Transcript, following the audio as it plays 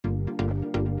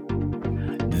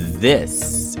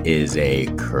This is a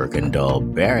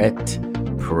Kirkendall Barrett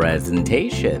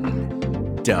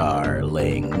presentation,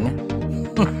 darling.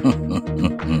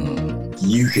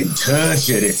 You can touch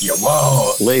it if you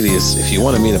want. Ladies, if you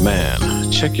want to meet a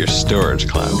man, check your storage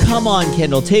closet. Come on,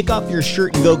 Kendall. Take off your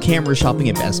shirt and go camera shopping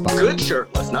at Best Buy. Good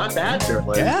shirtless, not bad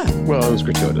shirtless. Yeah. Well, it was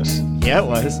gratuitous. Yeah, it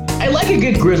was. I like a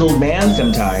good grizzled man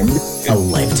sometimes. A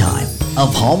lifetime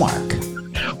of Hallmark.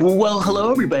 Well,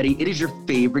 hello, everybody. It is your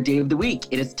favorite day of the week.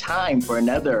 It is time for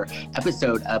another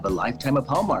episode of A Lifetime of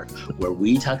Hallmark, where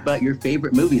we talk about your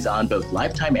favorite movies on both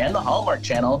Lifetime and the Hallmark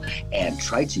Channel and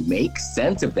try to make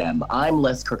sense of them. I'm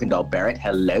Les Kirkendall Barrett.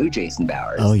 Hello, Jason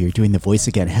Bowers. Oh, you're doing the voice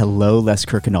again. Hello, Les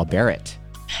Kirkendall Barrett.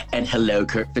 And hello,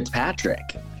 Kurt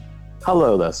Fitzpatrick.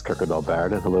 Hello, that's Kirkendall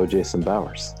Barrett, and hello, Jason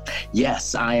Bowers.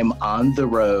 Yes, I am on the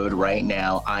road right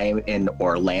now. I am in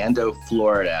Orlando,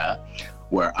 Florida,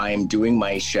 where I am doing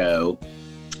my show,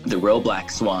 The Real Black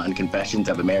Swan, Confessions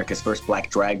of America's First Black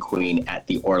Drag Queen at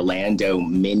the Orlando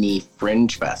Mini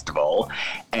Fringe Festival.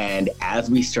 And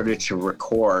as we started to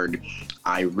record,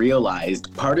 I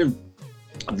realized part of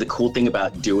the cool thing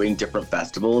about doing different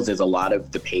festivals is a lot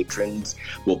of the patrons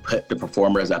will put the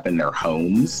performers up in their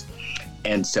homes.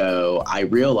 And so I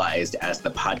realized as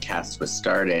the podcast was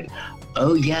started,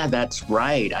 oh yeah, that's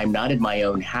right. I'm not in my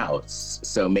own house.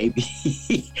 So maybe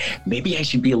I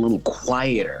should be a little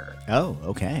quieter. Oh,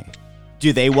 okay.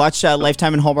 Do they watch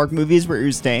Lifetime and Hallmark movies where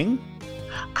you're staying?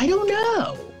 I don't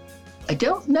know.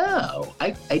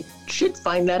 I should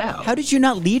find that out. How did you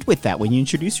not lead with that when you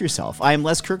introduced yourself? I am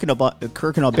Les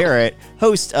Kirkendall Barrett,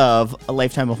 host of A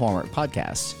Lifetime of Hallmark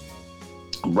podcast.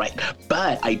 Right.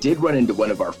 But I did run into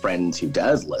one of our friends who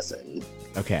does listen.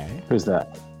 Okay. Who's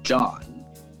that? John.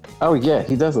 Oh, yeah,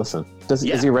 he does listen. Is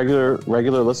he a regular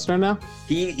listener now?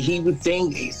 He was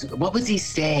saying, what was he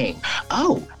saying?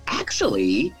 Oh,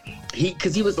 actually,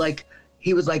 because he was like,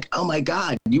 oh my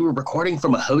God, you were recording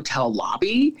from a hotel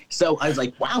lobby? So I was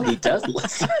like, wow, he does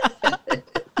listen.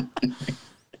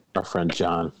 Our friend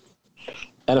John.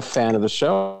 And a fan of the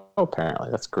show, apparently.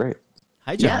 That's great.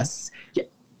 Hi, John. Yes. Yeah.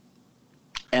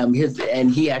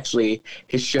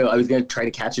 His show, I was going to try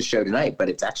to catch his show tonight, but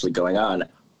it's actually going on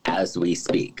as we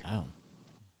speak. Oh.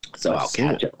 So I'll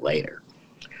catch it later.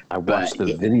 I watched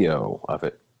the video of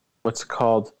it. What's it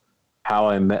called? How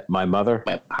I Met My Mother?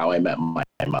 How I Met My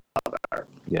Mother.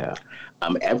 Yeah.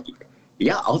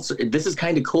 Also, this is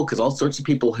kind of cool because all sorts of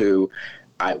people who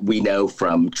we know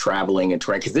from traveling and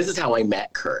touring, because this is how I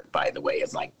met Kurt, by the way,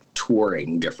 is like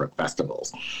touring different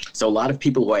festivals. So a lot of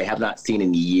people who I have not seen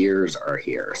in years are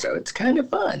here. So it's kind of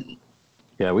fun.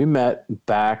 Yeah, we met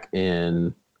back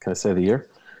in, can I say the year?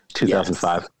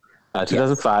 2005. Yes.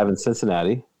 2005 in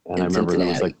Cincinnati. And I remember it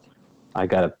was like, I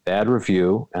got a bad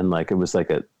review and like, it was like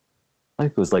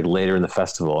later in the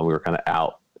festival and we were kind of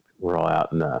out. We're all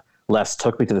out and Les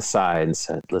took me to the side and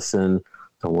said, listen,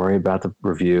 don't worry about the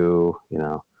review. You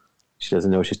know, she doesn't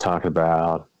know what she's talking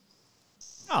about.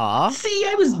 Aw. See,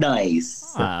 I was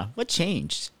nice. What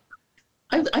changed?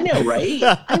 I know, right?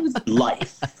 I was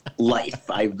life.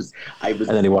 I was. And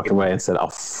then he walked away and said, I'll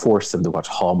force him to watch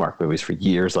Hallmark movies for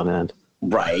years on end.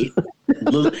 Right.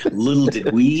 Little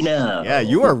did we know. Yeah,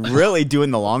 you are really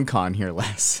doing the long con here,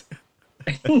 Les.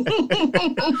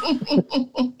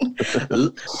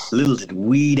 Little did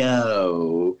we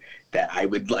know that I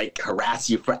would like harass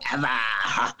you forever.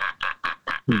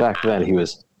 Back then, he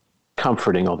was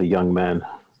comforting all the young men.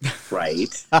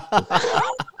 Right.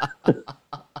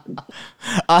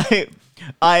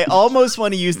 I almost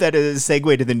want to use that as a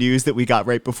segue to the news that we got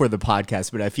right before the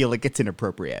podcast, but I feel like it's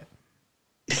inappropriate.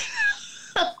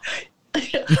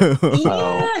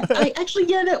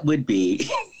 That would be.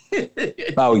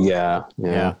 Oh yeah.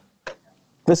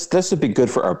 This would be good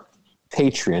for our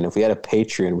Patreon. If we had a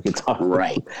Patreon, we could talk.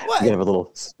 Right. We could have a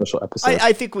little special episode.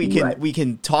 I think we can we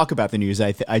can talk about the news.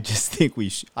 I just think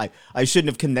I shouldn't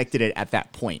have connected it at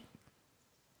that point.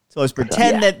 So let's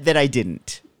pretend that I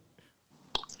didn't.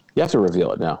 You have to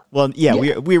reveal it now. Well, yeah.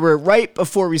 We were right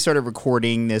before we started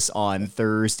recording this on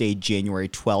Thursday, January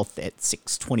 12th at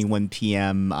 6:21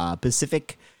 p.m.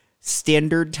 Pacific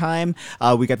Standard Time.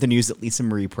 We got the news that Lisa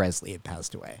Marie Presley had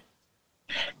passed away.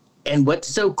 And what's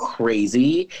so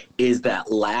crazy is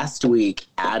that last week,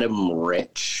 Adam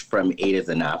Rich from 8 is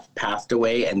Enough passed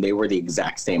away, and they were the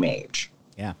exact same age.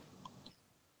 Yeah.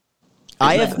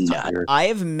 I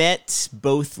have met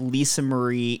both Lisa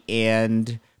Marie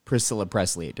and Priscilla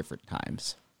Presley at different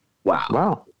times.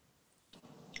 Wow.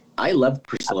 I love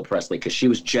Priscilla Presley because she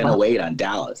was Jenna Wade on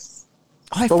Dallas.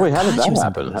 Oh, wait, how did that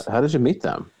happen? How did you meet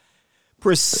them?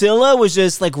 Priscilla was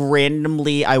just like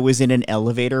randomly, I was in an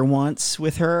elevator once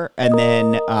with her, and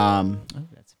then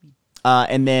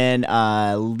And then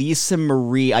Lisa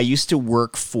Marie, I used to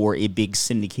work for a big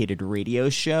syndicated radio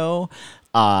show,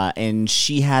 and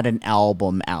she had an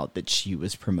album out that she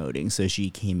was promoting, so she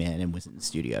came in and was in the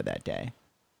studio that day.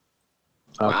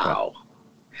 Okay. Wow.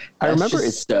 I remember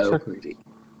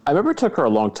I remember it took her a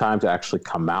long time to actually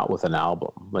come out with an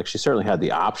album. Like, she certainly had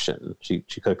the option. She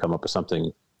could have come up with something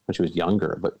when she was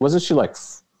younger, but wasn't she like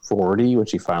 40 when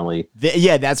she finally?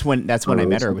 That's when I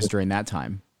met her. It was during that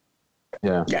time.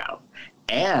 Yeah. Yeah.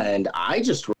 And I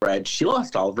just read she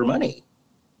lost all of her money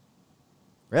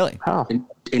Really? How? in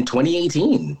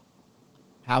 2018.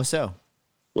 How so?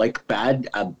 Like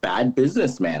a bad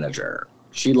business manager.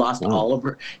 She lost all of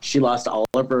her.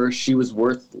 She was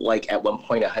worth like at one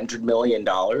point $100 million,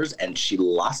 and she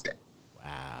lost it.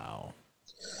 Wow.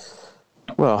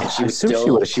 Well, And she was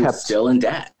she was still in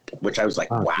debt, which I was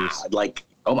like, wow, geez. like,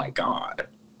 oh my God.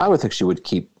 I would think she would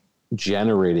keep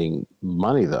generating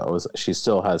money though. She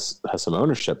still has some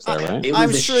ownership there, right? It was I'm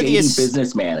a sure shady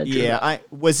business manager. Yeah.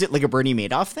 Was it like a Bernie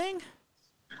Madoff thing?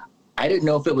 I didn't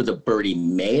know if it was a Bernie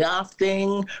Madoff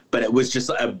thing, but it was just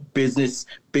a business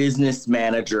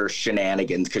manager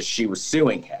shenanigans because she was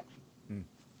suing him.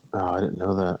 Oh, I didn't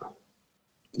know that.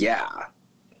 Yeah.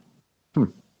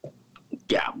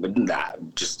 Yeah, but that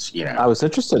just, I was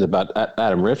interested about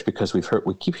Adam Rich because we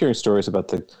keep hearing stories about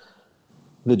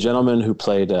the gentleman who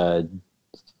played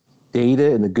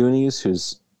Data in the Goonies,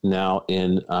 who's now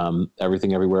in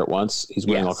Everything Everywhere at Once. He's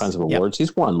winning all kinds of awards.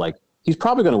 He's won he's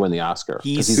probably going to win the Oscar.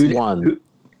 He's won.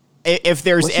 If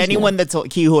there's anyone that's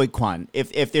Ke Huy Quan,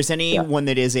 if there's anyone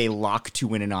that is a lock to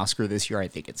win an Oscar this year, I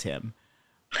think it's him.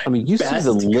 I mean, you see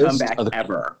the list comeback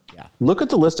ever. Yeah. Look at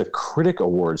the list of critic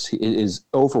awards. It is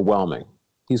overwhelming.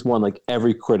 He's won like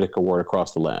every critic award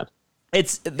across the land.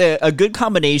 It's a good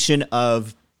combination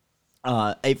of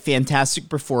a fantastic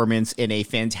performance in a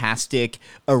fantastic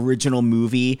original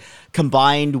movie,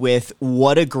 combined with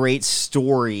what a great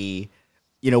story.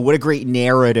 What a great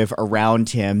narrative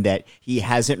around him that he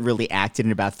hasn't really acted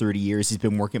in about 30 years. He's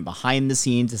been working behind the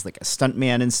scenes as like a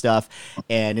stuntman and stuff,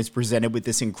 and is presented with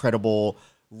this incredible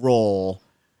role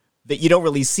that you don't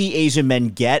really see Asian men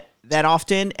get that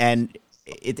often. And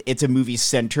it's a movie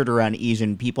centered around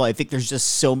Asian people. I think there's just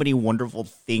so many wonderful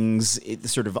things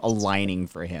sort of aligning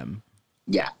for him.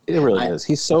 Yeah. It really is.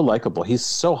 He's so likable. He's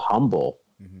so humble.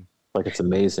 Like, it's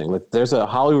amazing. Like, there's a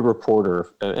Hollywood Reporter.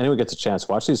 Anyone gets a chance,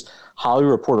 watch these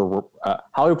Hollywood Reporter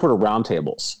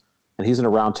roundtables, and he's in a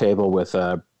roundtable with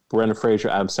Brendan Fraser,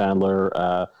 Adam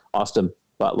Sandler, Austin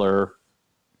Butler,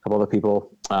 a couple other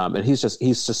people, and he's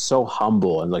just so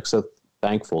humble and like so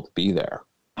thankful to be there.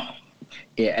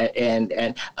 Yeah,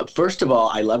 and first of all,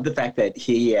 I love the fact that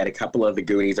he and a couple of the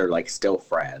Goonies are like still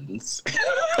friends.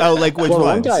 Oh, like which one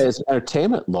ones? guy is an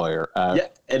entertainment lawyer. Yeah,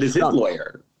 it is his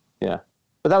lawyer. Yeah.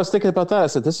 But I was thinking about that. I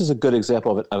said, this is a good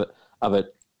example of a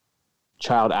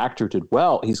child actor who did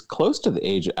well. He's close to the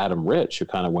age of Adam Rich, who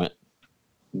kind of went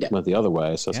the other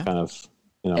way. So it's kind of,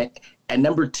 And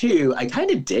number two, I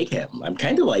kind of dig him. I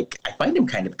find him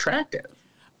kind of attractive.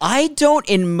 I don't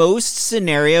in most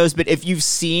scenarios, but if you've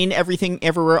seen Everything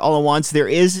Everywhere All at Once, there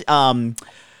is a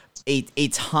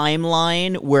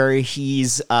timeline where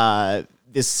he's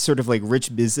this sort of like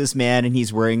rich businessman, and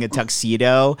he's wearing a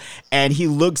tuxedo, and he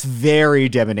looks very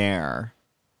debonair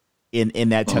in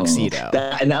that tuxedo.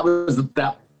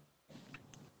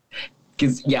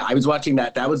 Because I was watching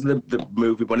that. That was the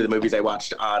movie, one of the movies I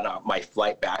watched on my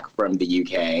flight back from the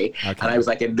UK, and I was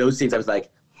like, in those scenes, I was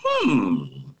like,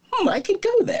 I could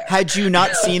go there. Had you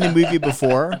not seen the movie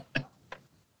before?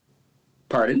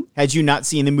 Pardon? Had you not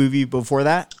seen the movie before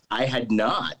that? I had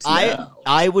not. No.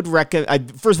 I would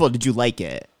recommend. First of all, did you like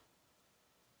it?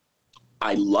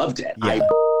 I loved it. Yeah.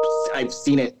 I've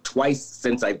seen it twice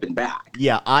since I've been back.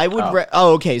 Yeah, I would.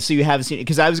 Okay, so you have seen it,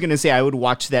 because I was going to say I would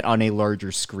watch that on a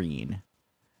larger screen.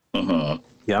 Mm-hmm.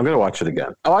 Yeah, I'm going to watch it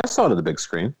again. Oh, I saw it on the big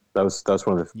screen. That was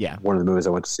one of the movies I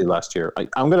went to see last year.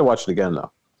 I'm going to watch it again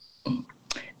though.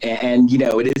 And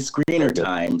it is screener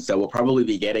time, so we'll probably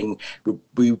be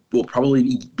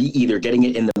either getting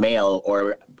it in the mail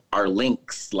or our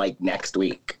links like next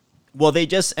week. Well, they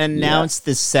just announced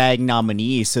the SAG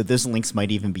nominees, so those links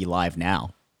might even be live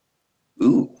now.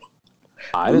 Ooh.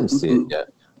 I didn't see it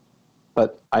yet,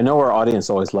 but I know our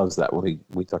audience always loves that when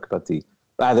we talk about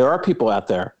there are people out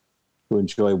there who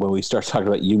enjoy when we start talking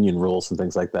about union rules and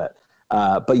things like that.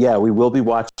 But yeah, we will be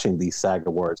watching the SAG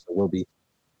Awards. We'll be.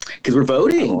 Because we're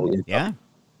voting. Yeah.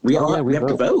 We have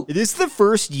to vote. This is the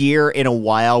first year in a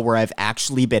while where I've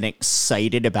actually been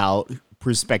excited about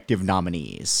prospective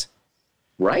nominees.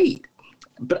 Right.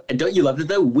 But don't you love it,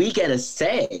 though? We get a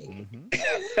say.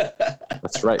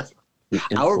 That's right.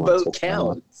 Our vote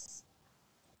counts.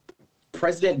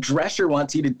 President Drescher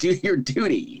wants you to do your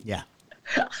duty. Yeah.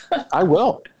 I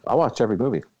will. I'll watch every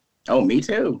movie. Oh, me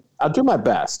too. I'll do my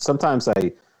best. Sometimes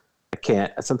I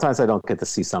can't. Sometimes I don't get to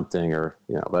see something, or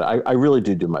but I really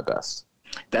do my best.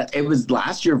 That it was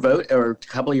last year or a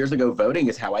couple of years ago voting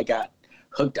is how I got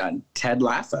hooked on Ted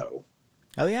Lasso.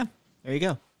 Oh yeah, there you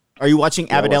go. Are you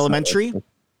watching Abbott Elementary?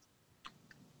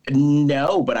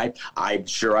 No, but I'm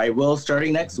sure I will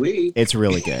starting next week. It's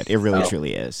really good. It really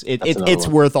truly is. It's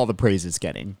worth all the praise it's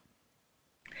getting.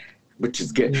 Which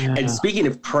is good. Yeah. And speaking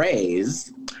of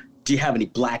praise, do you have any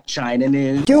Black China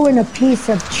news? Doing a piece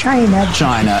of China.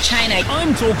 China.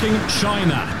 I'm talking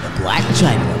China. The Black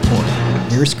China Report.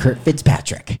 Here's Kurt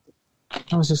Fitzpatrick.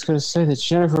 I was just going to say that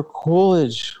Jennifer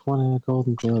Coolidge won a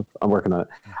Golden Globe. I'm working on it.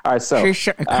 All right, so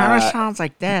It kind of sounds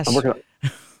like this. I'm working on.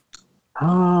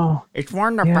 Oh, It's more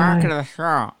in the back of the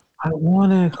show. I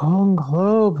won a Golden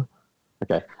Globe.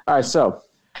 Okay. All right, so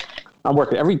I'm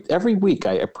working every week.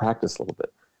 I practice a little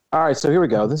bit. All right, so here we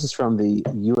go. This is from the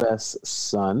U.S.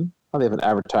 Sun. Oh, they have an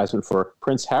advertisement for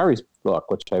Prince Harry's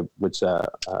book, which a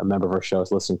member of our show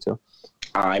is listening to.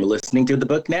 I'm listening to the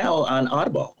book now on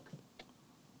Audible.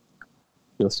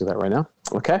 Let's do that right now.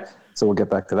 Okay, so we'll get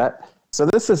back to that. So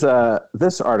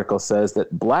this article says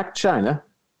that Black China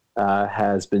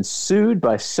has been sued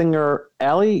by singer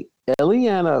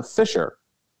Eliana Fisher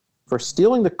for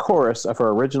stealing the chorus of her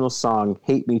original song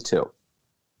 "Hate Me Too."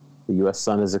 The U.S.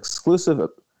 Sun has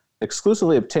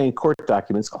exclusively obtained court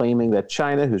documents claiming that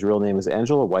China, whose real name is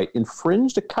Angela White,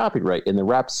 infringed a copyright in the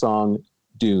rap song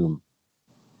 "Doom."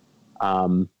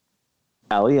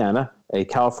 Eliana, a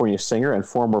California singer and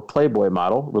former Playboy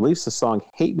model, released the song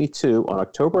 "Hate Me Too" on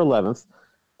October 11th,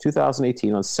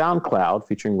 2018 on SoundCloud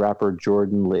featuring rapper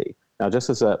Jordan Lee. Now, just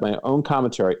as my own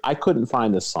commentary, I couldn't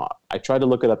find this song. I tried to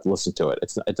look it up to listen to it.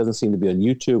 It doesn't seem to be on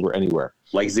YouTube or anywhere.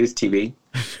 Like Zeus TV?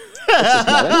 It's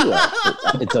not anywhere.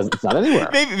 It's not anywhere.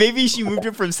 Maybe she moved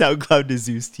it from SoundCloud to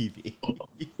Zeus TV.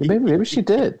 Maybe she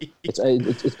did.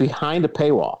 It's behind a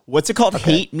paywall. What's it called?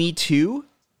 Okay. Hate Me Too?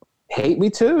 Hate Me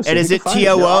Too. So and is it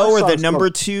TOO or the number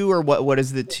 2 or what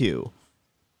is the 2?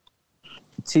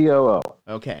 TOO.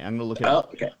 Okay, I'm going to look it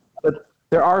up. Okay. But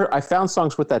I found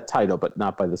songs with that title, but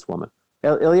not by this woman.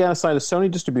 Eliana signed a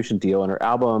Sony distribution deal, and her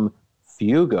album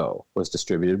Fugo was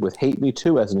distributed with Hate Me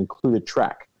Too as an included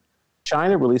track.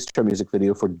 China released her music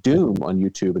video for Doom on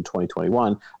YouTube in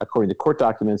 2021. According to court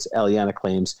documents, Eliana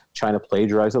claims China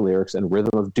plagiarized the lyrics and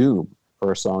rhythm of Doom for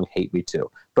her song Hate Me Too.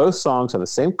 Both songs have the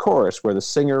same chorus where the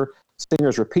singers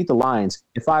repeat the lines,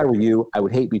 "If I were you, I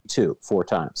would hate me too," 4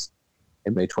 times.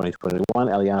 In May 2021,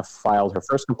 Eliana filed her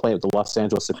first complaint with the Los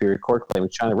Angeles Superior Court claiming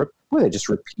China they just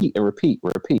repeat and repeat.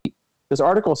 This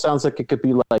article sounds like it could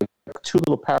be like 2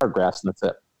 little paragraphs and that's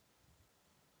it.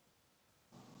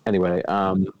 Anyway,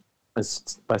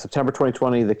 by September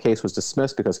 2020, the case was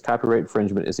dismissed because copyright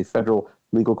infringement is a federal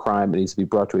legal crime. It needs to be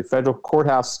brought to a federal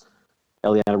courthouse.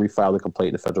 Eliana refiled the complaint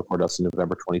in the federal courthouse in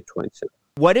November 2022.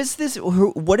 What is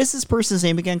this person's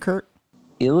name again, Kurt?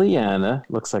 Eliana,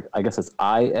 looks like, I guess it's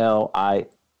Iliana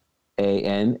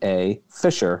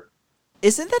Fisher.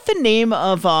 Isn't that the name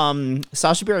of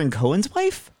Sacha Baron Cohen's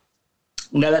wife?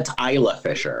 No, that's Isla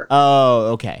Fisher.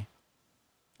 Oh, okay.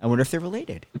 I wonder if they're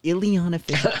related. Eliana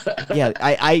Fisher. Yeah,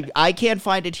 I can't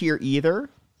find it here either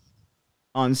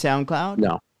on SoundCloud.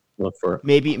 No, look for it.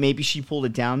 Maybe she pulled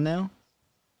it down though.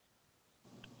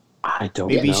 I don't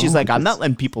know. Maybe she's like, I'm not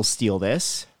letting people steal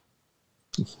this.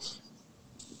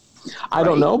 I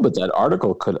don't know, but that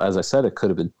article could, as I said, it could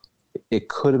have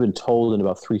been told in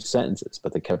about 3 sentences,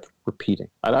 but they kept repeating.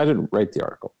 I didn't write the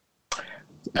article.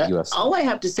 All I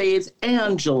have to say is,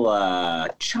 Angela,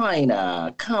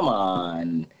 China, come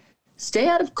on, stay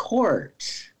out of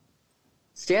court.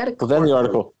 Stay out of court. Well, then the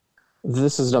article.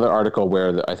 This is another article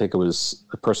where I think it was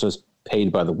the person is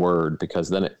paid by the word, because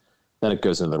then it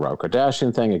goes into the Rob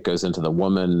Kardashian thing. It goes into the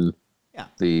woman. Yeah.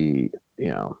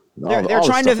 They're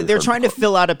trying to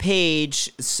fill out a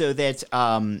page so that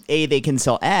A, they can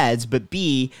sell ads, but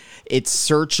B, it's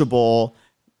searchable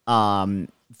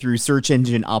through search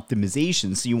engine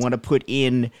optimization. So you want to put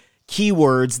in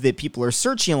keywords that people are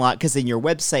searching a lot, because then your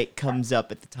website comes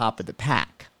up at the top of the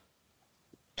pack.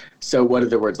 So what are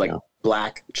the words like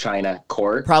Black China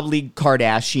court? Probably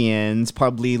Kardashians,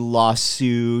 probably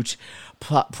lawsuit,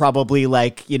 probably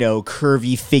like,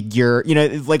 curvy figure,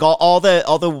 like all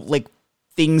the like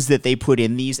things that they put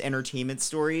in these entertainment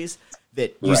stories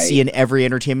that you see in every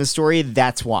entertainment story.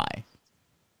 That's why.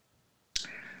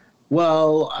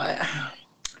 Well,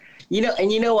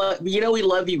 and you know what? We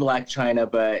love you, Black China,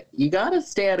 but you got to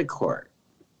stay out of court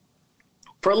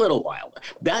for a little while.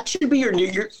 That should be your New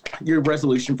Year's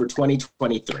resolution for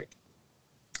 2023.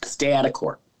 Stay out of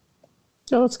court.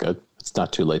 Yeah, that's good. It's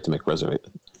not too late to make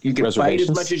reservations. You can fight as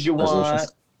much as you want.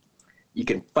 Resolutions. You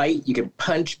can fight. You can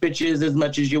punch bitches as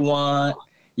much as you want.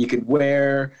 You could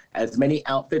wear as many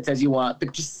outfits as you want,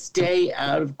 but just stay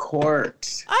out of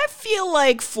court. I feel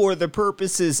like for the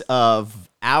purposes of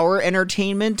our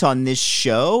entertainment on this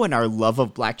show and our love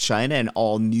of Black China and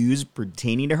all news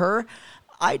pertaining to her,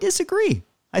 I disagree.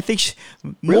 I think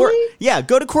more. Really? Yeah,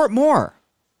 go to court more.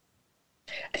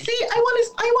 See, I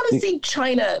want to see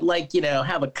China, like,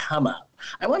 have a come up.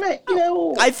 I want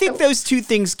to, I think those two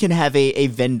things can have a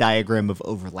Venn diagram of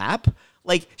overlap.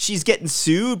 Like, she's getting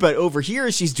sued, but over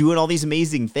here she's doing all these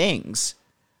amazing things.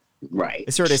 Right.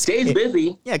 It sort of stays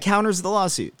busy. Yeah, counters the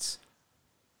lawsuits.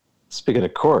 Speaking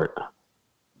of court,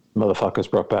 motherfuckers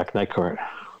brought back Night Court.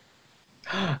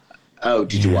 Oh,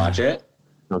 did you watch it?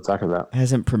 What I'm talking about. It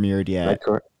hasn't premiered yet. Night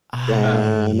Court.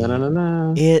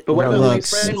 It But what about my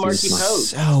looks friend Marky Post?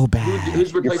 so bad.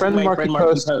 Who's replacing my friend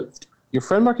Marky Post? Your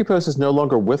friend Marky Post is no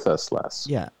longer with us, Les.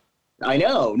 Yeah. I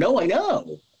know. No, I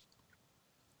know.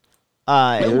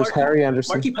 There's Harry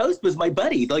Anderson. Marky Post was my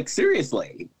buddy. Like,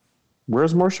 seriously.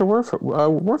 Where's Marsha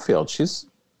Warfield?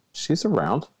 She's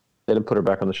around. They didn't put her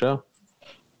back on the show.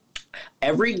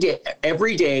 Every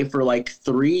day for like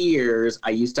 3 years, I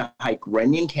used to hike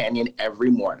Runyon Canyon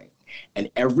every morning. And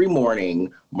every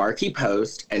morning, Marky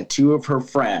Post and two of her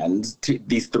friends,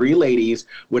 these three ladies,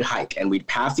 would hike. And we'd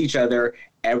pass each other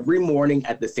every morning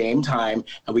at the same time.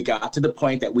 And we got to the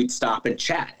point that we'd stop and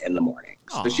chat in the morning.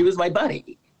 So she was my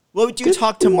buddy. What would you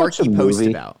talk to Marky Post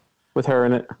about? With her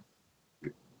in it?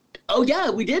 Oh, yeah,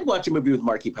 we did watch a movie with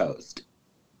Marky Post.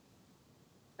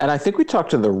 And I think we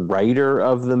talked to the writer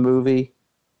of the movie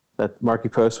that Marky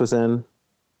Post was in.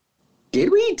 Did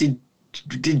we? Did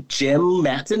Jim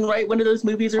Mattson write one of those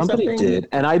movies or Somebody something? did.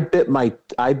 And I bit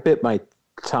my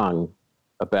tongue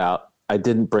about, I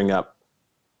didn't bring up,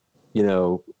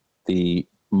 the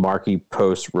Marky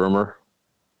Post rumor.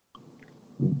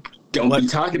 Don't be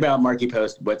talking about Marky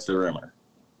Post. What's the rumor?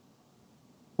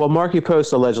 Well, Marky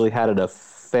Post allegedly had an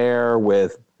affair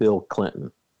with Bill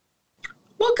Clinton.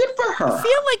 Well, good for her. I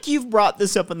feel like you've brought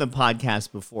this up on the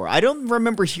podcast before. I don't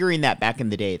remember hearing that back in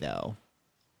the day, though.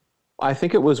 I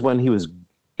think it was when he was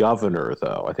governor,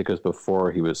 though. I think it was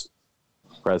before he was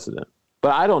president.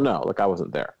 But I don't know. Like, I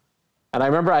wasn't there. And I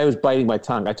remember I was biting my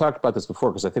tongue. I talked about this before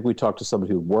because I think we talked to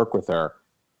somebody who worked with her.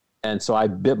 And so I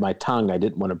bit my tongue. I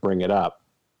didn't want to bring it up.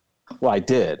 Well, I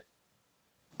did.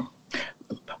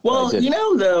 Well,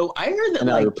 though, I heard that, and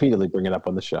I repeatedly bring it up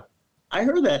on the show. I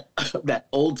heard that that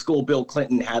old school Bill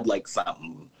Clinton had like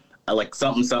something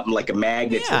like a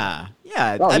magnet. Yeah.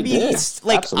 Oh, I he mean, did. he's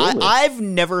like, Absolutely. I've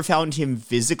never found him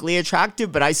physically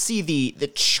attractive, but I see the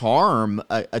charm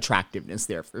attractiveness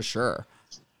there for sure.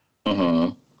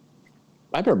 Mm-hmm.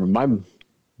 I remember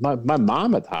my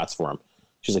mom had the hots for him.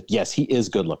 She's like, yes, he is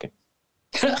good looking.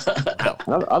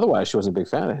 Otherwise, she wasn't a big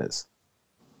fan of his.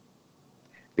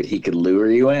 But he could lure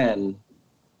you in.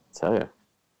 I tell you.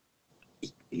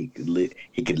 He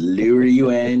could lure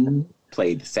you in,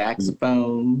 play the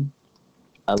saxophone.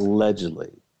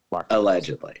 Allegedly. Mark.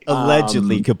 Allegedly.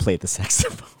 Allegedly could play the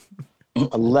saxophone.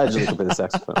 Allegedly could play the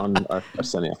saxophone on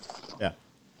Arsenio. Yeah.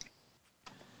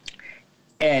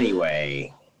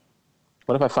 Anyway.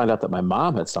 What if I find out that my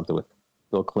mom had something with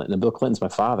Bill Clinton, and Bill Clinton's my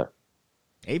father?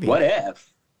 Maybe. What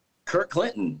if? Kurt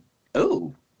Clinton.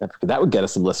 Oh. That would get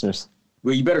us some listeners.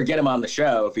 Well, you better get him on the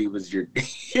show if he was your...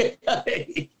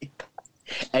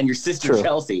 and your sister, True.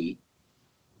 Chelsea.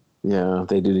 Yeah,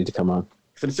 they do need to come on.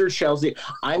 I'm sure Chelsea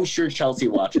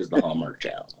watches the Hallmark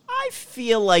Channel. I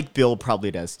feel like Bill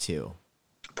probably does too.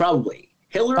 Probably.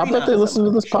 Hillary. I bet they listen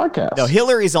to this podcast. No,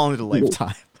 Hillary's on the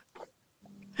Lifetime.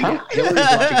 Yeah, Hillary's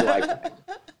watching Lifetime.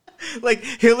 Like,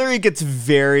 Hillary gets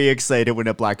very excited when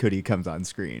a black hoodie comes on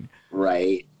screen.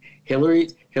 Right.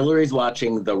 Hillary's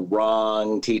watching The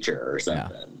Wrong Teacher or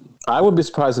something. I would be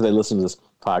surprised if they listen to this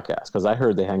podcast because I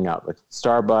heard they hang out like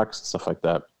Starbucks, stuff like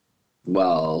that.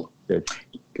 Well,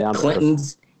 Down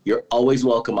Clintons, you're always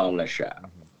welcome on the show.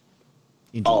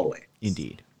 Indeed. Always.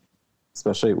 Indeed.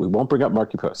 Especially, we won't bring up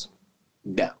Marky Post.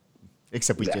 No.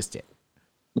 Except we just did.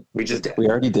 We just did. We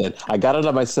already did. I got it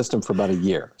on my system for about a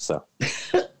year, so.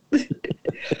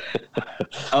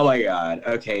 Oh my God.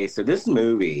 Okay, so this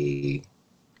movie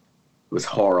was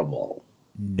horrible.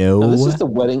 No, this is the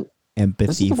wedding.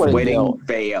 empathy the for wedding Wedding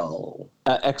Veil.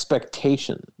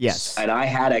 Expectation. Yes. And I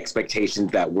had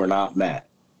expectations that were not met.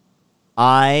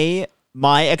 My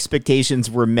expectations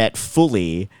were met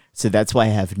fully, so that's why I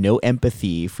have no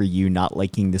empathy for you not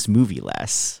liking this movie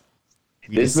less.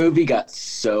 This movie got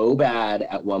so bad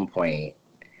at one point,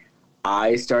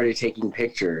 I started taking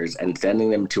pictures and sending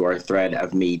them to our thread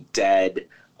of me dead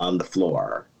on the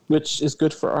floor. which is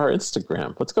good for our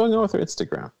Instagram. What's going on with our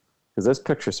Instagram? Because those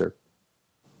pictures are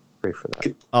great for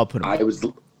that. I'll put them. I was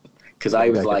like,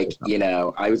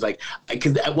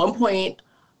 because at one point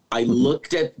I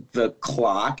looked at the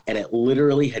clock and it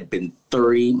literally had been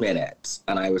 30 minutes,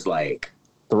 and I was like,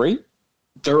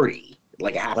 30,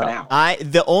 like a half an hour.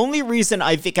 The only reason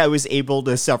I think I was able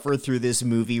to suffer through this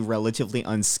movie relatively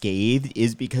unscathed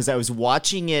is because I was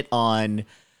watching it on,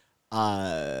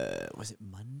 was it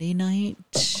Monday night?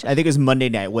 I think it was Monday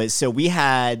night. We've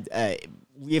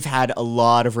had a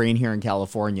lot of rain here in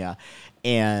California,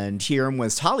 and here in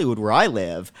West Hollywood, where I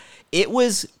live, it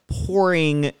was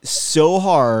pouring so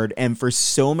hard and for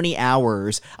so many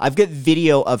hours. I've got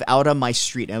video of out on my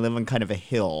street. I live on kind of a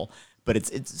hill, but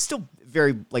it's still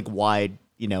very like wide,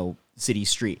 city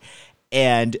street.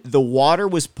 And the water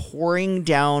was pouring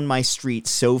down my street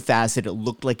so fast that it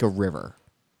looked like a river.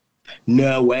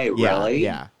 No way, really?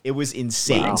 Yeah. It was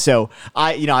insane. Wow. So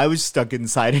I was stuck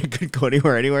inside. I couldn't go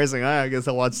anywhere. I was like, I guess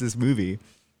I'll watch this movie.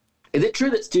 Is it true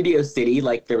that Studio City,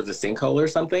 like there was a sinkhole or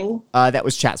something? That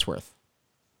was Chatsworth.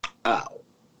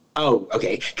 Oh,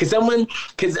 okay. Because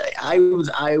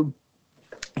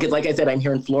like I said, I'm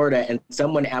here in Florida, and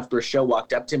someone after a show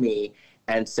walked up to me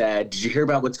and said, "Did you hear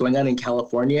about what's going on in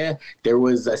California? There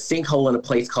was a sinkhole in a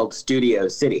place called Studio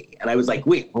City." And I was like,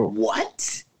 "Wait,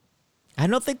 what?" I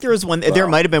don't think there was one. There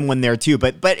might have been one there too,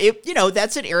 but it,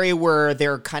 that's an area where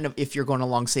they're kind of, if you're going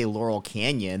along, say, Laurel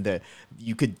Canyon,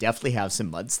 you could definitely have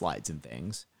some mudslides and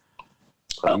things.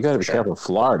 Well, you got to be careful in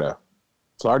Florida.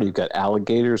 You've got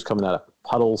alligators coming out of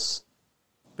puddles.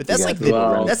 But that's like the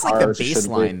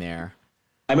baseline there.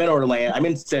 I'm in Orlando. I'm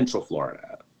in Central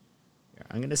Florida.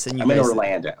 I'm going to send you. I'm in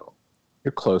Orlando.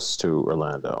 You're close to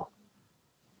Orlando.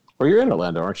 Or you're in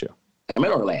Orlando, aren't you? I'm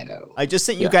in Orlando. I just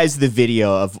sent you guys the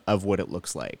video of what it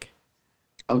looks like.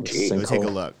 Oh, geez. Go take a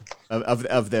look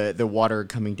of the water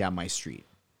coming down my street.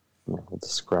 We'll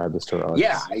describe this to our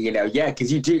audience. Yeah,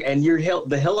 because you do, and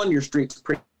the hill on your street's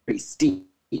pretty steep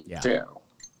too.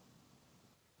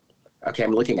 Okay,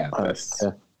 I'm looking at this.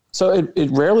 Yeah. So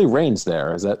it rarely rains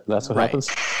there. That's what happens?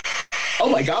 Oh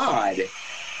my God!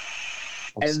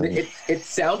 And it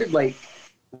sounded like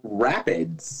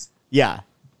rapids. Yeah.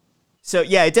 So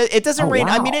it doesn't rain.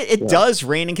 Wow. I mean, it does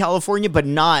rain in California, but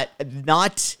not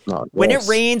when it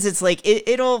rains. It's like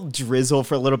it'll drizzle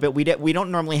for a little bit. We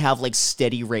don't normally have like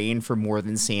steady rain for more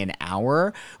than say an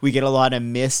hour. We get a lot of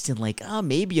mist and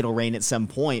maybe it'll rain at some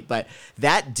point. But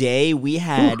that day we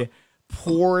had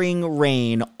pouring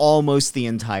rain almost the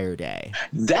entire day.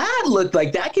 That looked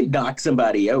like that could knock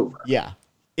somebody over. Yeah.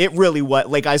 It really was.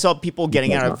 Like, I saw people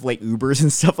getting out of like Ubers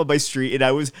and stuff on my street,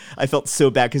 and I felt so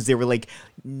bad because they were like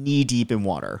knee deep in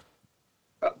water.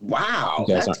 Wow,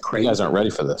 that's crazy. You guys aren't ready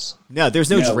for this. No, there's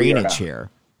no drainage here.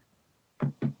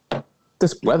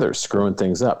 This weather's screwing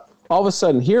things up. All of a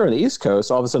sudden, here on the East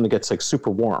Coast, all of a sudden it gets like super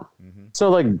warm. Mm-hmm. So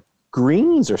like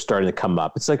greens are starting to come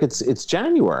up. It's like it's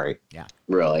January. Yeah,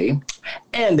 really.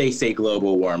 And they say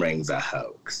global warming's a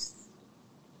hoax.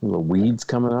 Little weeds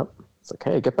coming up. It's like,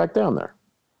 hey, get back down there.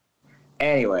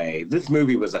 Anyway, this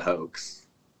movie was a hoax.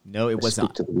 No, it was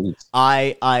not.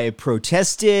 I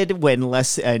protested when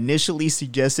Les initially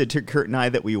suggested to Kurt and I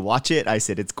that we watch it. I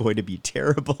said it's going to be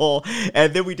terrible.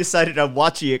 And then we decided on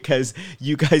watching it because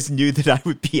you guys knew that I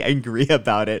would be angry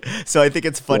about it. So I think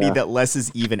it's funny that Les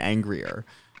is even angrier.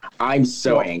 I'm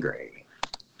so angry.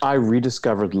 I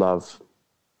rediscovered love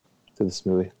to this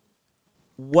movie.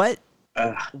 What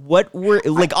were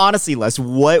honestly, Les,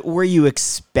 what were you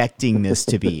expecting this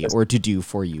to be or to do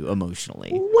for you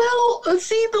emotionally? Well,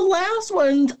 see, the last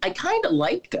ones I kind of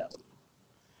liked them.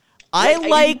 I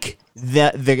like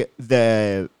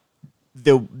the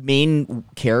main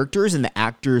characters and the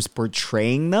actors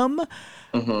portraying them,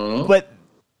 but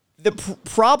the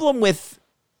problem with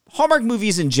Hallmark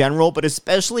movies in general, but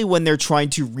especially when they're trying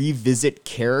to revisit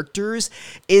characters,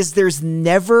 is there's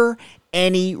never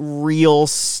any real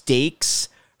stakes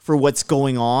for what's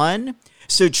going on.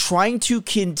 So trying to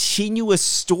continue a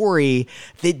story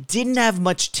that didn't have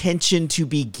much tension to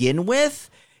begin with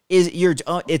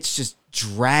it's just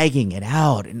dragging it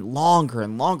out and longer.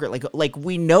 Like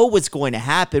we know what's going to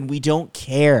happen. We don't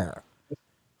care.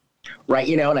 Right,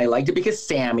 and I liked it because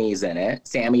Sammy's in it.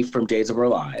 Sammy from Days of Our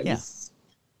Lives. Yeah.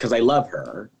 Because I love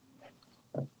her.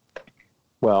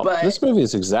 Well, this movie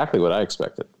is exactly what I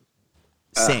expected.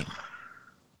 Same.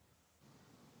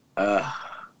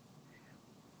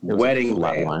 Wedding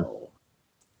veil.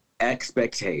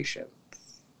 Expectations.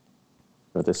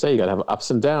 But they say you got to have ups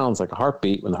and downs like a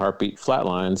heartbeat. When the heartbeat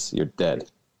flatlines, you're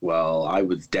dead. Well, I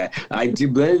was dead. One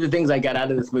of the things I got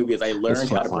out of this movie is I learned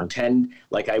how to pretend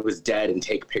like I was dead and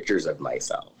take pictures of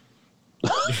myself.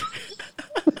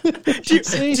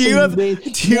 Do you have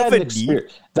a need?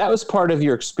 That was part of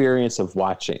your experience of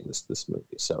watching this movie,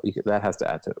 so that has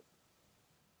to add to it.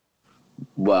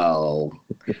 Well,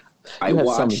 I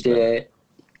watched it.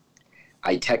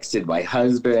 I texted my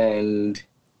husband.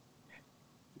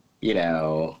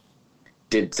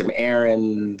 Did some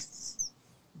errands,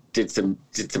 did some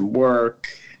work.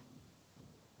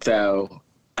 So,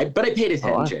 but I paid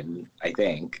attention. I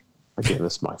think I gave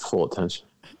this my full attention.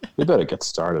 We better get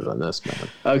started on this, man.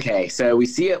 Okay, so we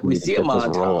see a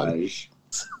montage.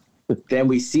 Then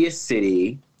we see a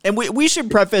city. And we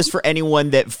should preface for anyone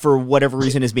that, for whatever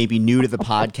reason, is maybe new to the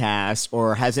podcast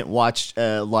or hasn't watched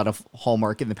a lot of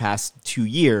Hallmark in the past 2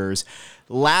 years.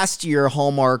 Last year,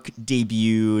 Hallmark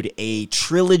debuted a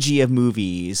trilogy of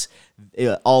movies,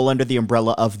 all under the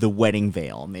umbrella of The Wedding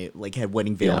Veil. And they had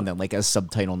Wedding Veil and then a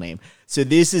subtitle name. So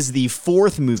this is the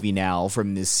fourth movie now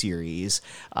from this series,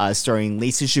 starring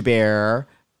Lacey Chabert,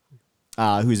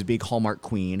 who's a big Hallmark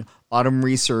queen. Autumn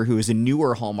Reeser, who is a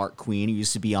newer Hallmark queen, who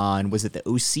used to be on, was it the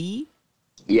OC?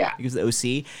 Yeah. It was the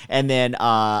OC. And then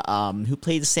who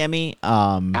played Sammy?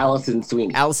 Allison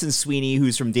Sweeney. Allison Sweeney,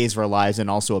 who's from Days of Our Lives and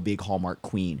also a big Hallmark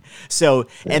queen. So,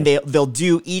 and they'll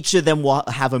do, each of them will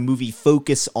have a movie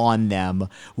focus on them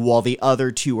while the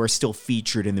other two are still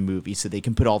featured in the movie, so they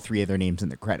can put all three of their names in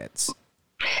the credits.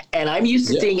 And I'm used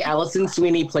to seeing Allison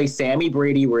Sweeney play Sammy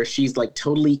Brady, where she's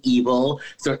totally evil.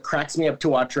 So it cracks me up to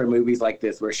watch her in movies like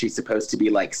this, where she's supposed to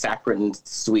be saccharine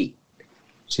sweet.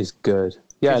 She's good.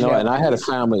 Yeah, no, and I had a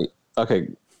family. Okay.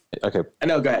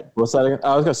 No, go ahead. What's that again?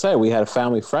 I was gonna say we had a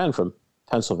family friend from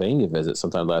Pennsylvania visit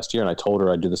sometime last year, and I told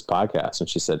her I'd do this podcast, and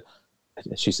she said,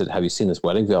 "Have you seen this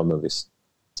Wedding Veil movies?"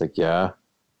 It's like, yeah.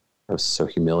 That was so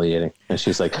humiliating. And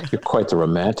she's like, "You're quite the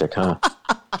romantic, huh?"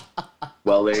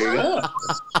 Well, there you go.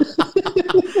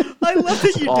 I love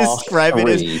that you describe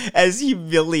it as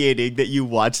humiliating that you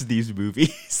watch these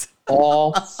movies.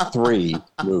 All three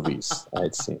movies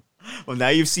I'd seen. Well, now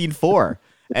you've seen 4.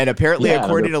 And apparently,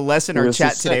 according to Les in our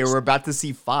chat today, we're about to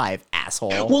see 5,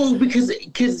 asshole. Well,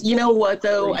 because you know what,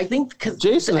 though? I think because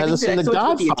Jason hasn't seen The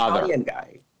Godfather. The Italian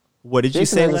guy. What did Jason you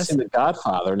say, hasn't Les? seen The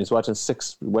Godfather, and he's watching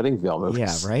 6 Wedding Veil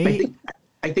movies. Yeah, right?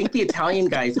 I think the Italian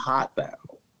guy's hot, though.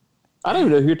 I don't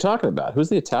even know who you're talking about. Who's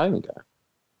the Italian guy?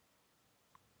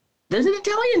 There's an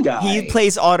Italian guy. He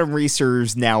plays Autumn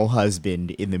Reeser's now husband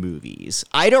in the movies.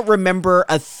 I don't remember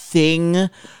a thing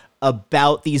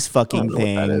about these fucking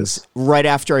things right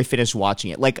after I finished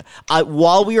watching it.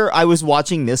 While I was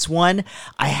watching this one,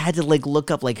 I had to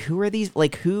look up who are these,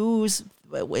 who's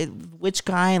which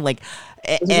guy,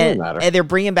 and they're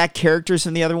bringing back characters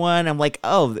from the other one. I'm like,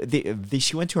 oh,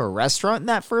 she went to a restaurant in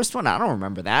that first one. I don't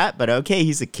remember that, but okay,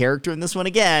 he's a character in this one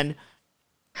again.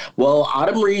 Well,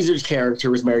 Autumn Reeser's character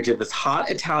was married to this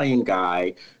hot Italian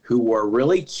guy who wore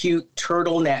really cute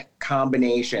turtleneck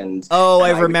combinations. Oh,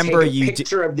 I remember would take a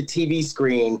picture of the TV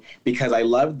screen because I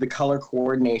loved the color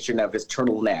coordination of his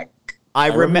turtleneck. I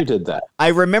remember that. I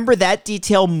remember that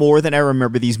detail more than I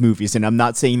remember these movies, and I'm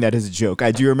not saying that as a joke.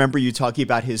 I do remember you talking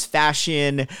about his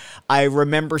fashion. I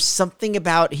remember something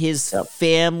about his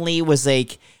family was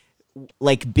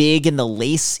big in the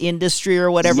lace industry or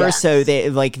whatever. Yes. So they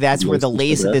that's where the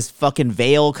lace of this fucking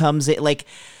veil comes in.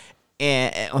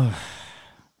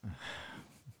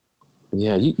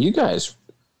 Yeah, you guys.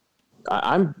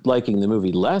 I'm liking the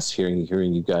movie less hearing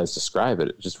you guys describe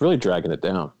it. Just really dragging it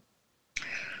down.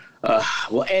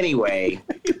 Well, anyway,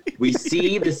 we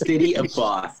see the city of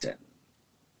Boston.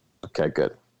 Okay,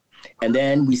 good. And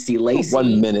then we see Lacey.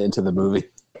 1 minute into the movie.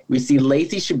 We see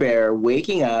Lacey Chabert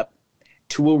waking up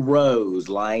to a rose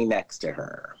lying next to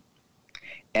her.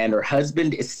 And her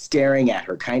husband is staring at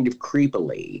her kind of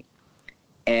creepily.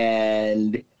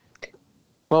 And...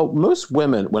 Well, most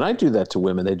women, when I do that to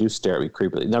women, they do stare at me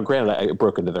creepily. Now, granted, I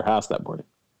broke into their house that morning.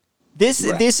 This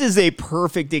is a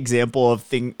perfect example of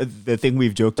the thing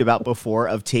we've joked about before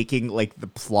of taking the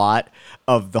plot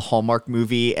of the Hallmark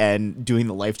movie and doing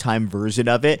the Lifetime version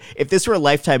of it. If this were a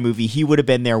Lifetime movie, he would have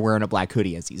been there wearing a black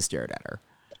hoodie as he stared at her.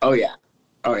 Oh yeah,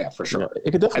 for sure.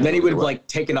 Yeah, and then he would have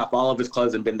taken off all of his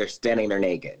clothes and been there standing there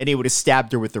naked. And he would have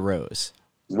stabbed her with the rose.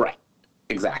 Right,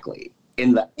 exactly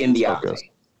in the eye.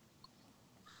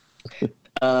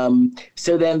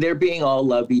 So then they're being all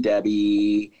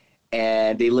lovey-dovey.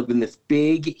 And they live in this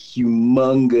big,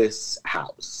 humongous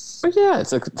house. But yeah, it's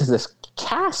this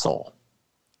castle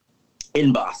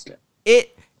in Boston.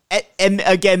 And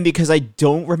again, because I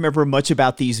don't remember much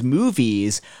about these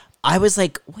movies, I was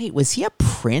like, wait, was he a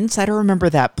prince? I don't remember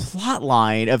that plot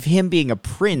line of him being a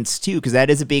prince too, because that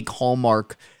is a big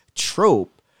Hallmark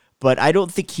trope. But I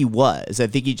don't think he was. I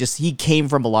think he came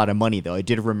from a lot of money, though. I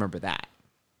did remember that.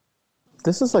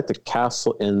 This is like the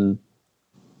castle in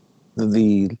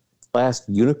the last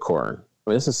unicorn. I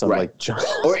mean, this is something like John.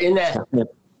 Or in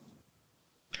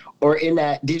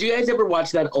that. Did you guys ever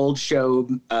watch that old show?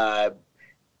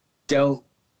 Don't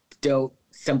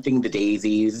something the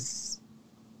Daisies.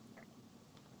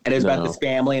 And it was about this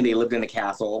family, and they lived in a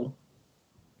castle.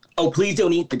 Oh, please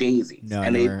don't eat the daisies. No,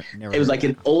 and never it was like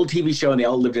an old TV show, and they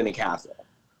all lived in a castle.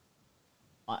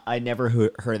 I never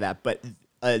heard of that, but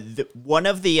one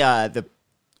of the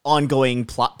ongoing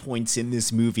plot points in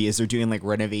this movie is they're doing like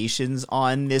renovations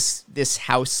on this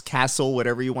house, castle,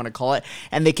 whatever you want to call it,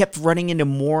 and they kept running into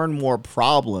more and more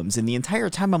problems. And the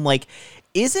entire time, I'm like,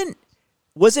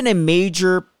 wasn't a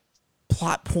major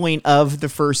plot point of the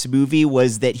first movie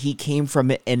was that he came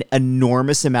from an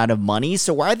enormous amount of money?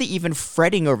 So why are they even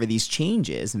fretting over these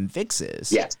changes and fixes?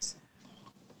 Yes.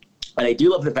 And I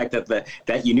do love the fact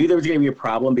that you knew there was going to be a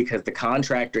problem because the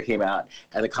contractor came out,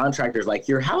 and the contractor's like,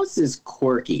 your house is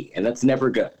quirky, and that's never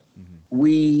good. Mm-hmm.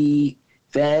 We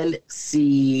then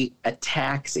see a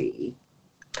taxi,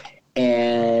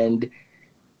 and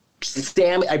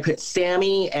I put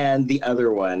Sammy and the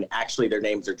other one, actually their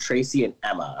names are Tracy and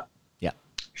Emma,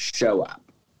 show up.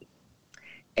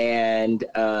 And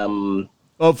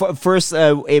well, first,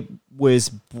 it was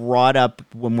brought up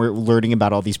when we're learning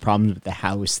about all these problems with the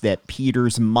house that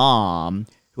Peter's mom,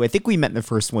 who I think we met in the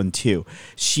first one too,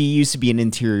 she used to be an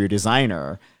interior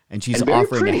designer, and she's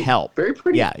offering to help. Very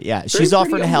pretty. Yeah. She's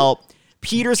offering to help.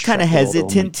 Peter's kind of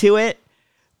hesitant to it,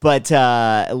 but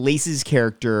Lacey's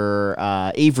character,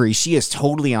 Avery, she is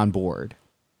totally on board.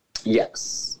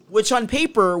 Yes. Which on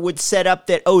paper would set up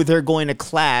that, they're going to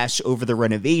clash over the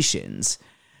renovations.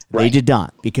 Right. They did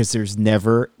not, because there's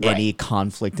never any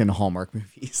conflict in Hallmark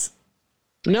movies.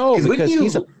 No, because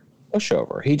he's a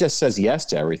pushover. He just says yes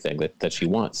to everything that she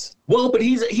wants. Well, but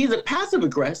he's a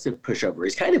passive-aggressive pushover.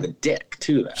 He's kind of a dick,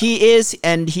 too, though. He is,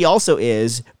 and he also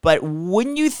is. But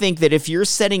wouldn't you think that if you're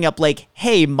setting up like,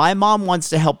 hey, my mom wants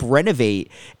to help renovate,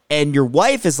 and your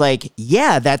wife is like,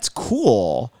 yeah, that's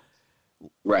cool.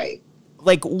 Right.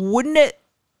 Like, wouldn't it,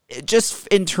 just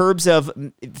in terms of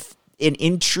an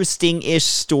interesting-ish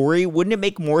story, wouldn't it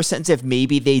make more sense if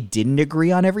maybe they didn't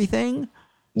agree on everything?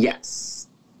 Yes.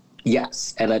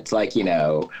 And it's like,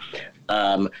 the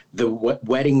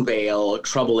wedding veil,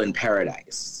 Trouble in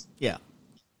Paradise. Yeah.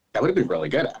 That would have been really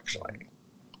good, actually.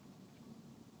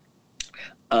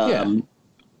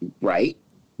 Right?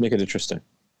 Make it interesting.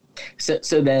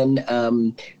 So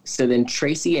then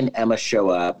Tracy and Emma show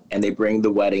up, and they bring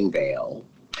the wedding veil,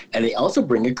 and they also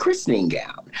bring a christening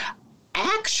gown.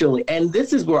 Actually, and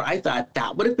this is where I thought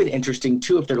that would have been interesting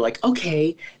too, if they're like,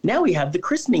 okay, now we have the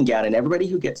christening gown, and everybody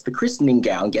who gets the christening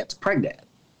gown gets pregnant.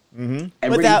 Mm-hmm.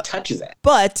 Everybody touches it.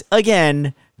 But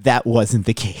again, that wasn't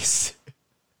the case.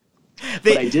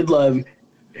 But I did love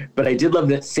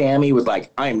that Sammy was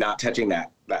like, I am not touching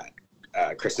that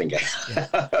christening gown.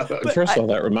 First of all,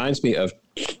 that reminds me of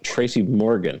Tracy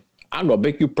Morgan. I'm gonna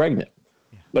make you pregnant.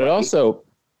 But also,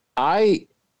 I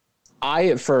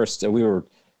at first, and we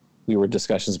were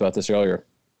discussions about this earlier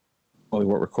when we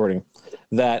weren't recording,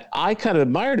 that I kind of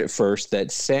admired at first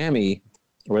that Sammy,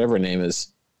 or whatever her name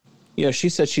is, she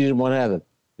said she didn't want to have a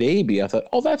baby. I thought,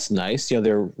 oh, that's nice.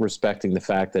 They're respecting the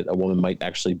fact that a woman might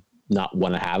actually not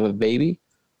want to have a baby.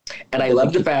 And I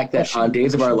love the fact that on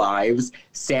Days of Our Lives,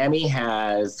 Sammy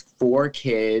has 4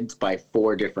 kids by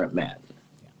 4 different men.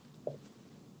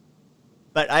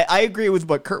 But I agree with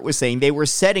what Kurt was saying. They were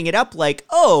setting it up like,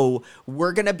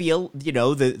 we're going to be,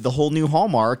 the whole new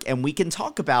Hallmark, and we can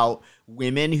talk about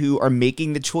women who are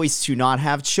making the choice to not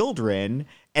have children,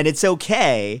 and it's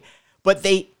okay. But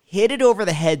they hit it over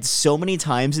the head so many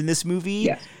times in this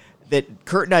movie that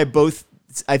Kurt and I both,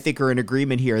 I think, are in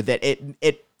agreement here that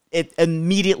it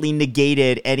immediately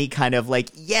negated any kind of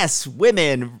like, yes,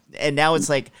 women. And now it's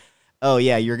like, oh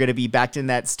yeah, you're going to be back in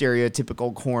that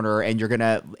stereotypical corner, and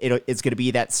it's going to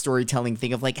be that storytelling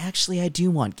thing of like, actually, I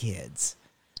do want kids.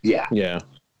 Yeah. Yeah.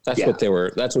 That's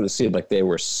what it seemed like they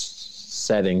were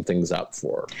setting things up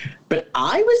for. But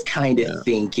I was kind of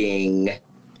thinking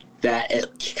that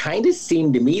it kind of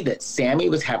seemed to me that Sammy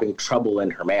was having trouble in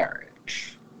her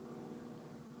marriage.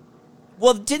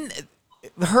 Well, didn't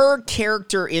her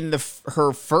character in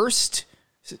her first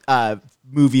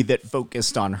movie that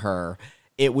focused on her,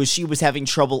 she was having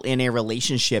trouble in a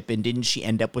relationship, and didn't she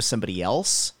end up with somebody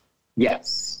else?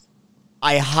 Yes.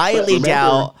 I highly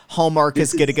doubt Hallmark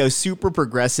is going to go super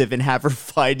progressive and have her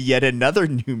find yet another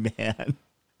new man.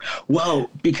 Well,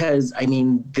 because,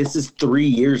 this is 3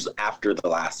 years after the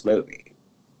last movie.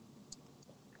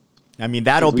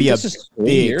 That'll be a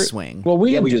big swing. Well,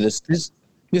 we didn't do this.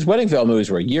 These wedding veil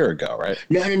movies were a year ago, right?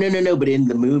 No. But in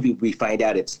the movie, we find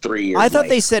out it's 3 years I thought later.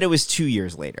 they said it was 2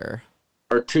 years later.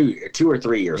 or 2 or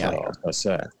 3 years Yeah. later. I was gonna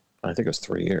say, I think it was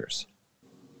 3 years.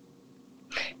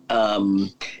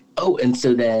 And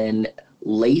so then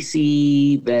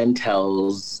Lacey then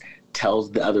tells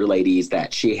the other ladies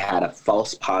that she had a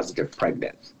false positive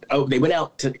pregnant. Oh, they went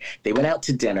out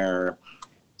to dinner.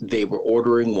 They were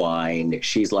ordering wine.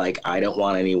 She's like, I don't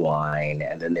want any wine.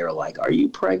 And then they were like, are you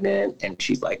pregnant? And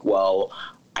she's like, well,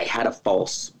 I had a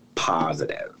false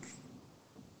positive.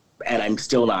 And I'm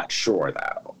still not sure,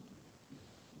 though.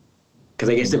 Because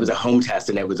I guess it was a home test,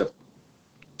 and it was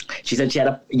she said she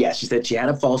had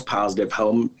a false positive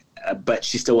home, but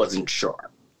she still wasn't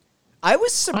sure. I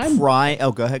was surprised.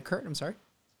 Oh, go ahead, Kurt. I'm sorry.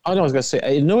 Oh, no, I was going to say,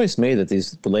 it annoys me that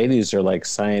these ladies are like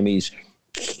Siamese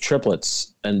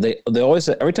triplets, and they always,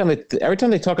 every time they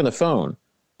talk on the phone,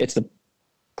 it's the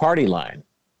party line.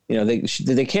 You know,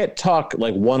 they can't talk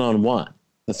like one-on-one.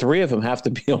 The three of them have to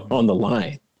be on the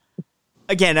line.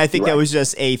 Again, I think that was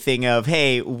just a thing of,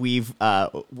 hey,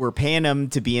 we're paying him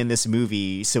to be in this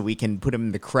movie so we can put him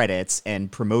in the credits and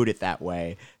promote it that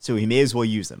way. So we may as well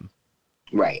use him.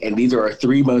 Right. And these are our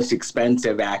 3 most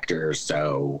expensive actors,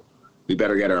 so we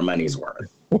better get our money's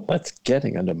worth. Well, that's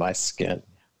getting under my skin.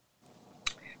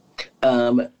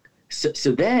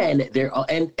 So then they're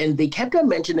and they kept on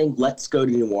mentioning Let's Go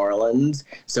to New Orleans.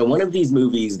 So one of these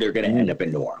movies, they're going to end up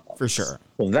in New Orleans. For sure.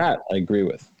 Well, that I agree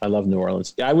with. I love New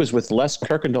Orleans. I was with Les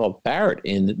Kirkendall Barrett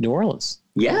in New Orleans.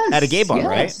 Yes. At a gay bar,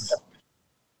 yes.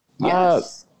 right?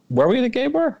 Yes. Were we at a gay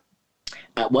bar?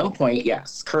 At one point,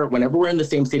 yes. Kurt, whenever we're in the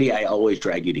same city, I always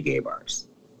drag you to gay bars.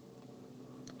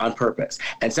 On purpose.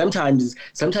 And sometimes,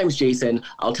 Jason,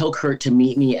 I'll tell Kurt to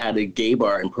meet me at a gay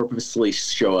bar and purposely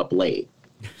show up late.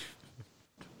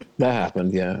 That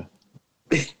happened, yeah.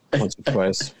 Once or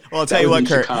twice. Well, I'll tell you what,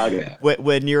 Kurt.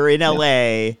 When you're in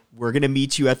LA, we're going to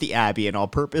meet you at the Abbey, and I'll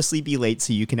purposely be late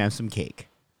so you can have some cake.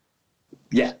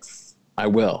 Yes. I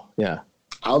will, yeah.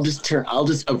 I'll just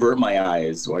avert my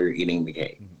eyes while you're eating the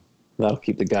cake. That'll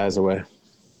keep the guys away.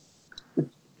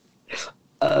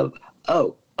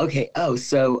 Okay. Oh,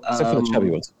 so except for the chubby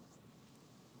ones.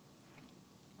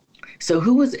 So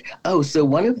who was it? Oh, so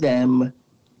one of them.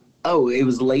 Oh, it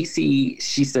was Lacey.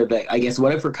 She said that I guess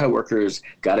one of her coworkers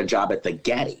got a job at the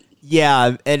Getty.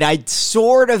 Yeah, and I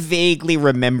sort of vaguely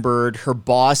remembered her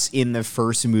boss in the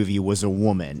first movie was a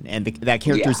woman, and that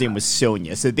character's name was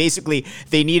Sonia. So basically,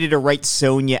 they needed to write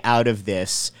Sonia out of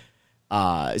this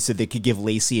so they could give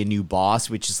Lacey a new boss,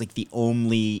 which is like the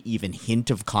only even hint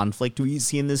of conflict we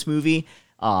see in this movie.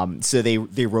 So they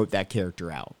wrote that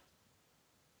character out.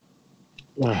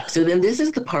 So then this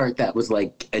is the part that was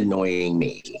like annoying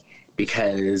me,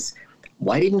 because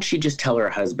why didn't she just tell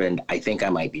her husband, I think I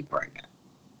might be pregnant?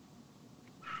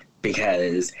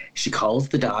 Because she calls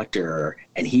the doctor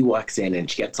and he walks in and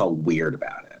she gets all weird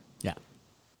about it. Yeah.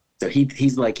 So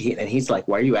he's like,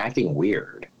 why are you acting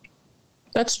weird?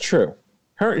 That's true.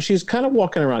 She's kind of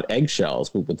walking around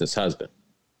eggshells with this husband.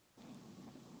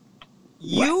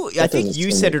 I think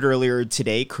you said it earlier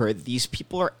today, Kurt. These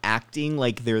people are acting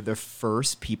like they're the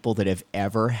first people that have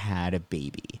ever had a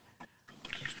baby.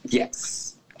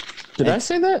 Yes. Did I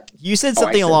say that? You said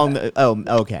something along the... Oh,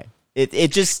 okay.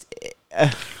 It just...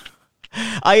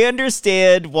 I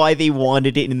understand why they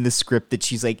wanted it in the script, that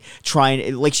she's like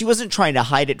she wasn't trying to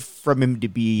hide it from him to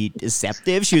be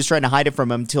deceptive. She was trying to hide it from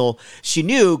him till she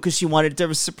knew, because she wanted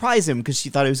to surprise him, because she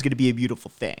thought it was going to be a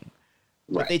beautiful thing.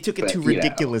 But they took it to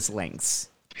ridiculous lengths.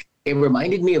 It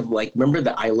reminded me of, like, remember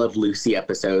the I Love Lucy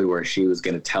episode where she was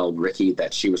going to tell Ricky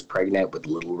that she was pregnant with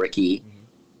little Ricky?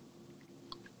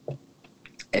 Mm-hmm.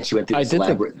 And she went through this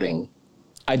elaborate thing.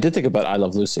 I did think about I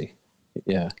Love Lucy.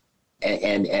 Yeah.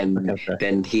 And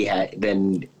then he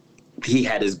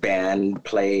had his band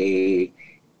play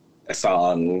a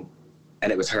song,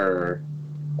 and it was her.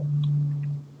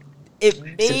 It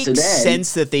makes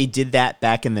sense that they did that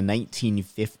back in the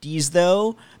 1950s,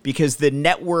 though, because the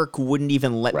network wouldn't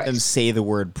even let them say the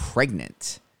word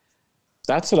pregnant.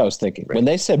 That's what I was thinking. Right. When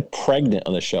they said pregnant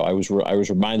on the show, I was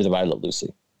reminded of I Love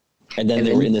Lucy. And then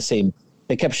they were in the same,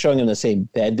 they kept showing them in the same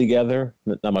bed together.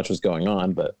 Not much was going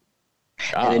on, but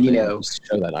and then,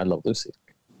 show that I Love Lucy.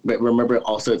 But remember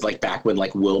also, it's like back when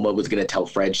like Wilma was going to tell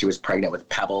Fred she was pregnant with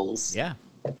Pebbles. Yeah.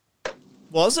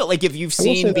 Well, also, like, if you've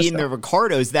seen Being the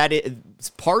Ricardos,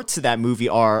 parts of that movie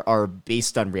are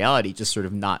based on reality, just sort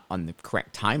of not on the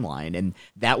correct timeline. And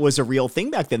that was a real thing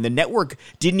back then. The network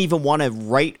didn't even want to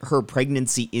write her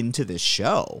pregnancy into the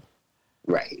show.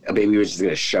 Right. A baby was just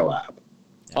going to show up.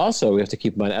 Also, we have to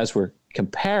keep in mind, as we're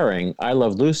comparing, I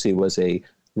Love Lucy was a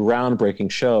groundbreaking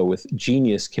show with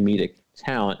genius comedic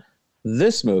talent.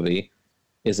 This movie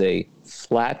is a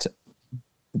flat,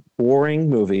 boring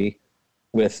movie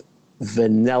with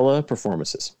vanilla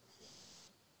performances.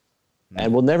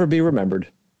 and will never be remembered.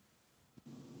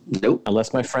 Nope.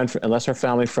 Unless our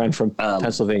family friend from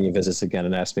Pennsylvania visits again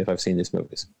and asks me if I've seen these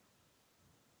movies.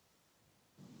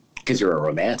 Because you're a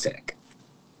romantic.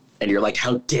 And you're like,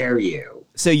 how dare you?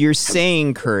 So you're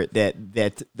saying, Kurt,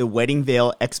 that the Wedding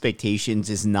Veil Expectations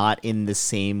is not in the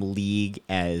same league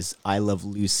as I Love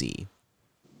Lucy?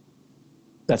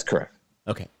 That's correct.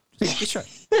 Okay. Just sure.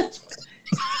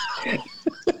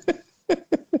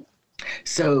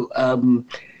 So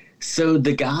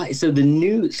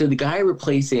the guy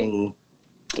replacing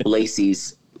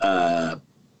Lacey's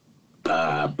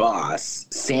boss,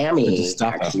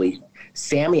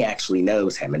 Sammy actually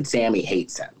knows him, and Sammy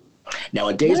hates him. Now,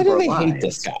 on Days of Our Lives, hate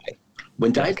this guy?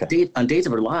 On Days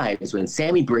of Our Lives, when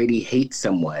Sammy Brady hates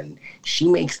someone, she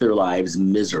makes their lives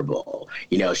miserable.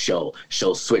 You know, she'll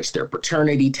switch their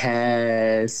paternity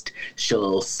test.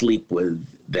 She'll sleep with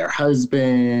their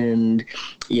husband.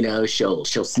 You know, she'll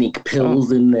sneak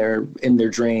pills in their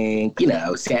drink. You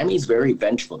know, Sammy's very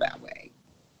vengeful that way.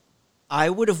 I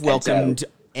would have welcomed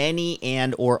any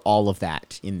and or all of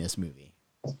that in this movie.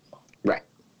 Right.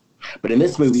 But in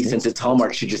this movie, since it's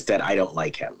Hallmark, she just said, I don't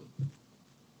like him.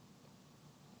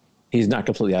 He's not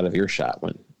completely out of earshot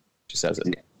when she says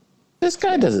it. This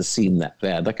guy doesn't seem that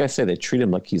bad. Like I say, they treat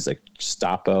him like he's like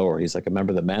Gestapo or he's like a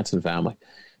member of the Manson family.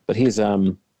 But he's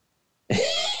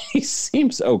he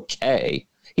seems okay.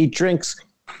 He drinks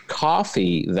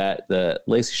coffee that the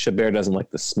Lacey Chabert doesn't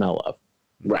like the smell of.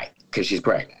 Right, because she's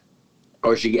pregnant.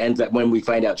 Or she ends up, when we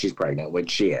find out she's pregnant, which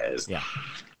she is. Yeah.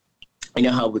 You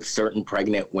know how with certain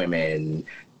pregnant women,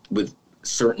 with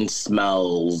certain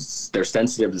smells, they're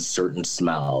sensitive to certain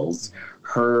smells.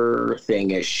 Her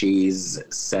thing is she's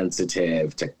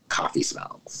sensitive to coffee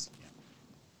smells.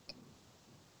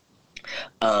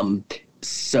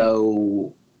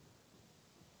 So,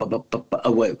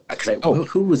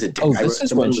 who was it? This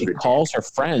is when she calls her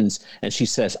friends and she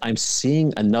says, "I'm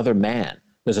seeing another man.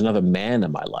 There's another man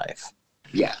in my life."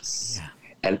 Yes.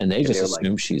 Yeah. And they just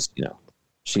assume she's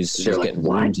getting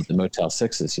rooms at the Motel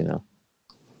 6s, you know.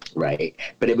 Right.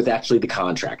 But it was actually the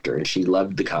contractor, and she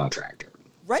loved the contractor.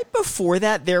 Right before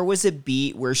that, there was a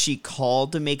beat where she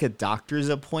called to make a doctor's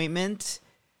appointment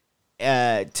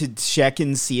to check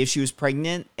and see if she was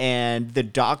pregnant. And the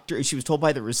doctor, she was told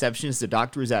by the receptionist the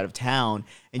doctor was out of town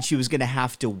and she was going to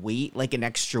have to wait like an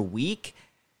extra week.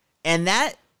 And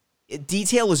that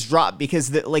detail was dropped because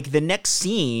the next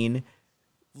scene,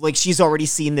 like she's already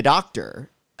seen the doctor.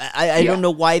 I don't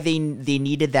know why they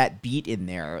needed that beat in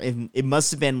there. It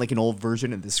must have been like an old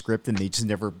version of the script and they just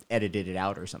never edited it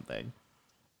out or something.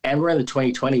 And we're in the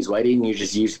 2020s. Why didn't you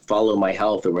just use Follow My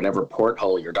Health or whatever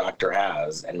porthole your doctor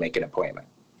has and make an appointment?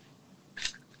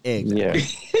 Exactly.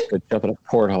 Yeah, go jump in a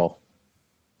porthole.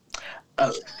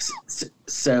 Oh,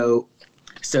 so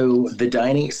the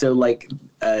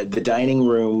dining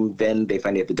room. Then they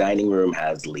find out the dining room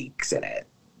has leaks in it.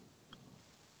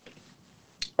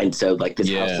 And so, like,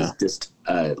 this house is just,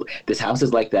 this house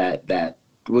is like that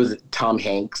was it Tom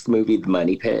Hanks movie, The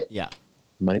Money Pit? Yeah.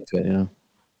 Money Pit, yeah.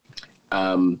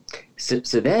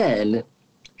 So then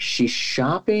she's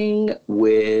shopping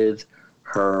with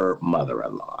her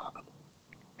mother-in-law.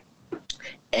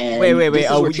 And wait.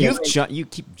 Oh, you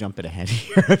keep jumping ahead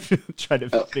here. Trying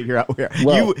to figure out where.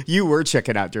 Well, you were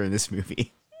checking out during this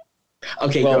movie.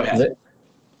 Okay, go ahead.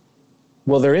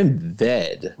 They're in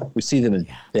bed. We see them in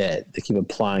bed. They keep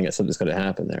implying that something's going to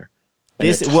happen there. And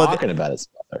they're talking about his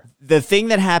mother. The thing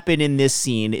that happened in this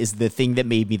scene is the thing that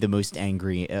made me the most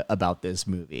angry about this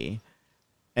movie.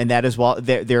 And that is while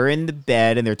they're in the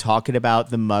bed and they're talking about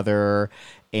the mother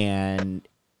and,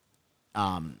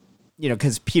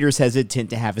 because Peter's hesitant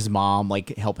to have his mom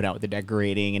like helping out with the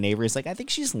decorating, and Avery's like, I think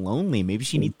she's lonely. Maybe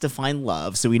she needs to find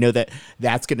love. So we know that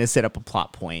that's going to set up a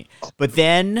plot point. But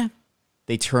then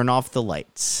they turn off the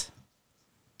lights.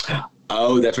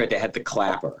 Oh, that's right. They had the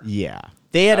clapper. Yeah.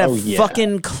 They had a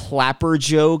fucking clapper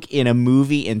joke in a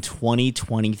movie in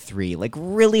 2023. Like,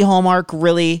 really, Hallmark?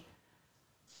 Really?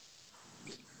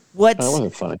 That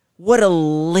wasn't funny. What a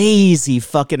lazy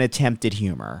fucking attempt at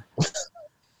humor.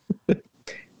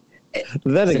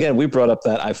 Then again, we brought up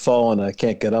that I've fallen, I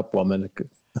can't get up woman.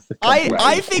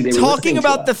 I think talking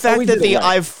about the fact that the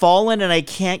I've fallen and I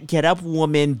can't get up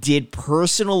woman did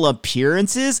personal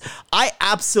appearances, I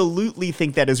absolutely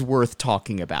think that is worth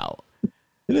talking about.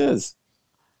 It is.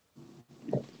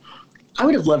 I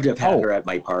would have loved to have had her at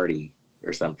my party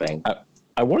or something.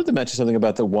 I wanted to mention something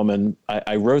about the woman.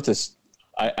 I wrote this.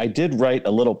 I did write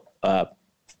a little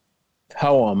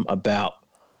poem about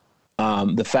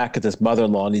the fact that this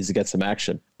mother-in-law needs to get some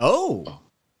action. Oh.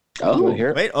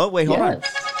 Here? Wait, hold on.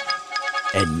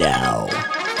 And now,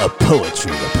 a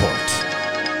poetry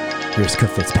report. Here's Kurt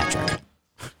Fitzpatrick.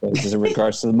 This is in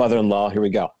regards to the mother-in-law. Here we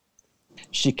go.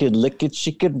 She could lick it,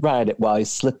 she could ride it while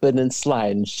he's slipping and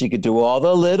sliding. She could do all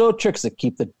the little tricks that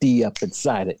keep the D up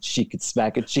inside it. She could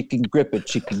smack it, she could grip it,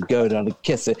 she could go down and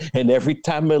kiss it. And every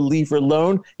time I leave her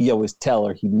alone, he always tell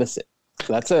her he'd miss it.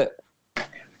 That's it.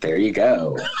 There you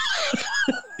go.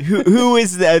 Who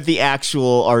is the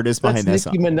actual artist behind that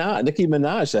song? Nicki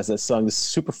Minaj has that song, "The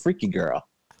Super Freaky Girl."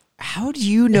 How do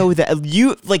you know that?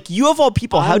 You of all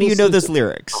people, how do you know those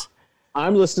lyrics?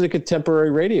 I'm listening to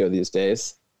contemporary radio these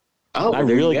days. Oh, I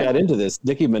really got into this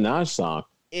Nicki Minaj song.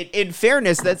 In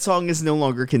fairness, that song is no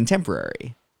longer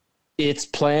contemporary. It's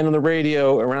playing on the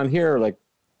radio around here, like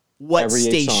what every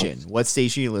station? What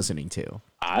station are you listening to?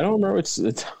 I don't know. It's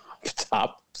the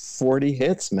top 40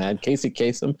 hits, man. Casey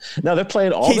Kasem. No, they're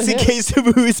playing all the hits. Casey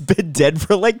Kasem, who's been dead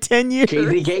for like 10 years.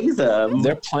 Casey Kasem.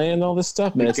 They're playing all this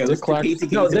stuff, man. It's Dick Clark. These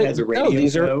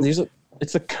are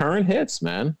it's the current hits,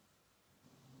 man.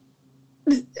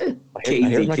 I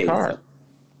hear my car.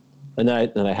 And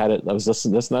I had it. I was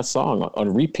listening to that song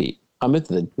on repeat. I'm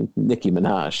into the Nicki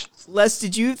Minaj. Les,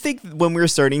 did you think when we were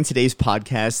starting today's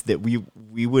podcast that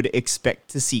we would expect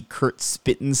to see Kurt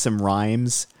spitting some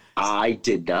rhymes? I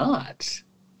did not.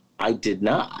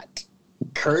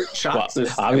 Kurt shocks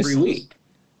us every week.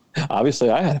 Obviously,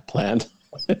 I had it planned.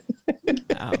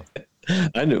 Wow.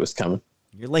 I knew it was coming.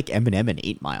 You're like Eminem in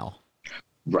 8 Mile.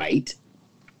 Right?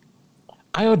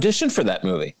 I auditioned for that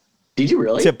movie. Did you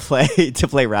really? To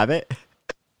play Rabbit?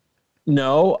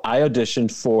 No, I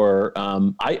auditioned for.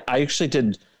 I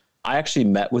actually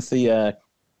met with the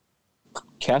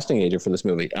casting agent for this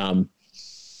movie.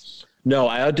 No,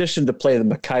 I auditioned to play the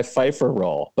Mekhi Phifer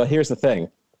role. But here's the thing: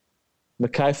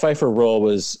 Mekhi Phifer role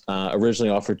was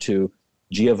originally offered to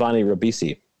Giovanni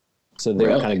Ribisi, so they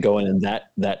were kind of going in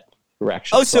that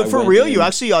direction. Oh, so for real, you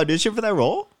actually auditioned for that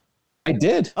role? I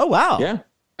did. Oh wow! Yeah.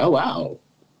 Oh wow!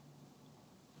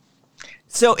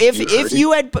 So if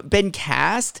you had been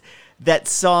cast, that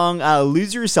song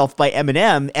 "Lose Yourself" by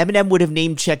Eminem would have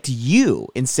name checked you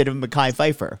instead of Mekhi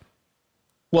Phifer.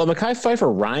 Well, Mekhi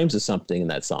Phifer rhymes with something in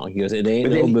that song. He goes, "It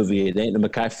ain't no movie. It ain't no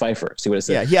Mekhi Phifer." See what it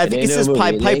says? Yeah. I think it says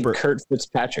Pied Piper. Kurt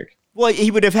Fitzpatrick. Well, he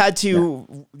would have had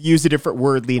to use a different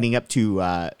word leading up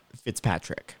to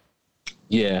Fitzpatrick.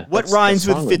 Yeah. What rhymes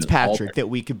with Fitzpatrick that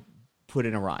we could put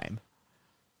in a rhyme?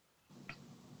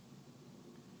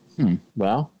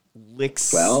 Well.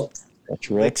 Licks. Well.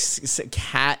 Licks.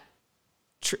 Hat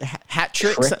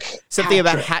trick. Something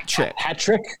about hat trick. Hat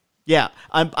trick. Yeah.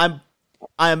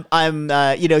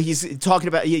 He's talking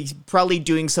about, he's probably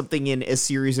doing something in a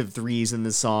series of threes in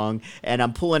the song, and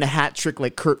I'm pulling a hat trick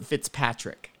like Kurt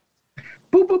Fitzpatrick.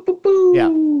 Boo, boo, boo, boo. Yeah.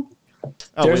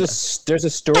 Oh, there's a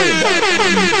story about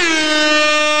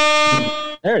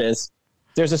there it is.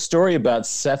 There's a story about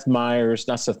Seth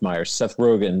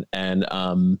Rogen and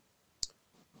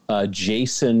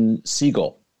Jason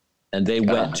Segel, and they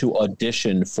went to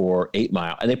audition for 8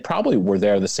 Mile, and they probably were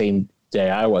there the same day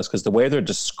I was, because the way they're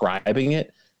describing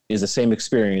it is the same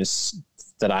experience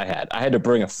that I had. I had to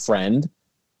bring a friend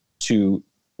to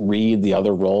read the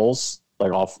other roles,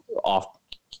 like off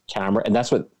camera, and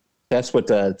that's what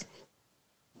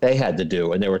they had to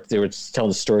do, and they were telling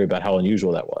the story about how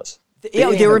unusual that was.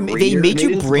 Yeah, they made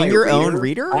you bring your own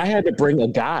reader. I had to bring a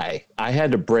guy. I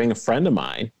had to bring a friend of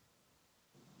mine,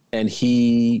 and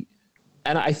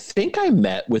I think I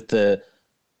met with the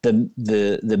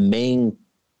main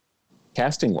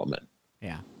casting woman.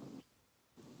 Yeah.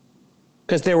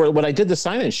 Because when I did the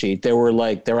sign-in sheet, they were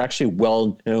actually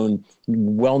well-known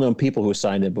people who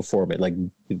signed in before me. Like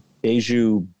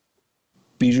Bijou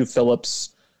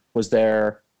Phillips was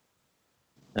there,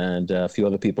 and a few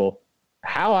other people.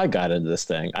 How I got into this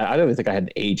thing, I don't even think I had an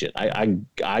agent.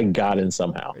 I got in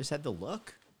somehow. I just had the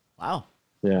look. Wow.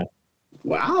 Yeah.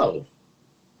 Wow.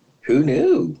 Who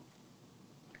knew?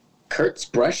 Kurt's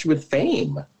brush with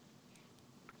fame.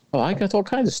 Oh, I got all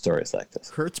kinds of stories like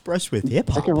this. Kurt's brush with hip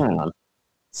hop.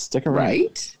 Stick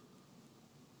around.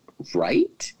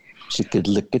 Right? She could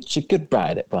lick it, she could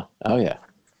ride it. Well, oh yeah.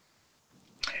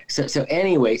 So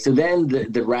anyway, so then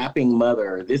the rapping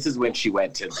mother, this is when they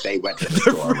went to the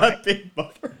store. Rapping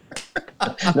mother.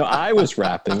 No, I was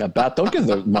rapping about, don't give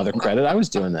the mother credit. I was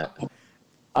doing that.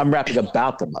 I'm rapping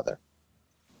about the mother.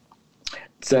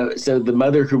 So the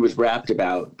mother who was rapped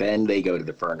about, then they go to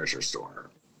the furniture store.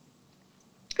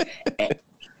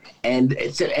 and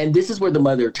this is where the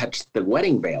mother touched the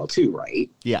wedding veil too, right?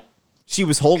 Yeah. She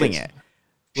was holding it.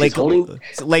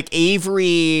 Like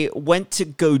Avery went to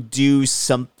go do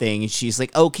something. She's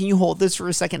like, "Oh, can you hold this for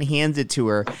a second?" Hands it to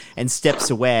her and steps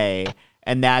away.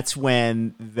 And that's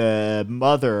when the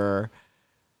mother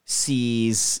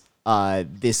sees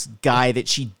this guy that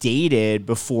she dated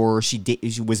before she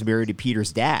was married to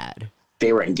Peter's dad.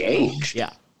 They were engaged.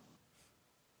 Yeah.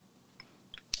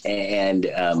 And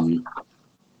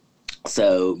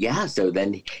so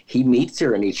then he meets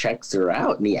her and he checks her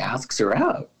out and he asks her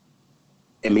out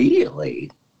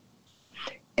immediately.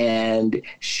 And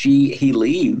he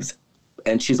leaves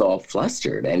and she's all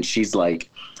flustered and she's like,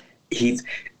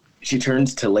 she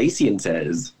turns to Lacey and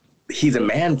says, he's a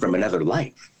man from another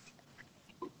life.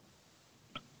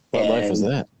 What life is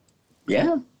that?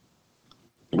 Yeah.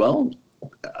 Well,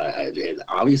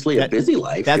 obviously a busy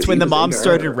life. That's when the mom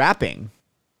started rapping.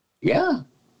 Yeah.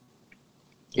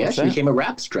 Yeah, What's she that? became a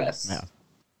rap stress. Yeah.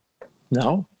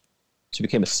 No. She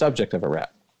became a subject of a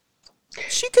rap.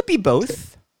 She could be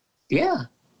both. Yeah.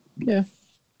 Yeah.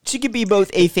 She could be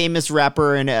both a famous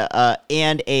rapper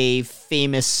and a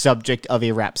famous subject of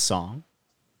a rap song.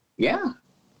 Yeah.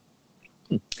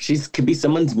 She could be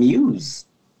someone's muse.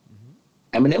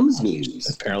 Eminem's muse.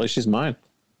 Apparently she's mine.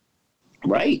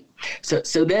 Right. So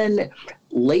then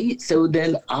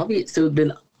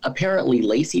apparently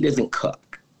Lacey doesn't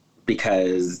cook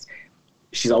because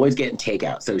she's always getting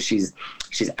takeout. So she's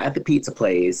at the pizza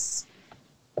place.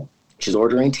 She's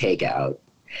ordering takeout.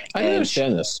 I didn't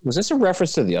understand this. Was this a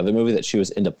reference to the other movie that she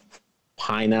was into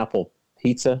pineapple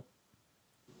pizza?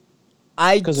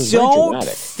 I Because it was very don't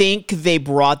dramatic. think they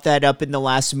brought that up in the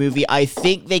last movie. I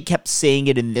think they kept saying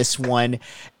it in this one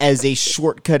as a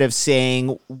shortcut of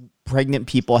saying pregnant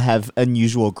people have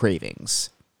unusual cravings.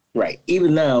 Right.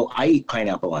 Even though I eat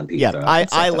pineapple on pizza. Yeah, I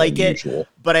it's not like it, unusual.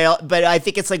 but I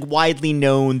think it's like widely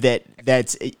known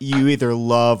that you either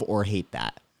love or hate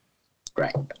that.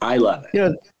 Right. I love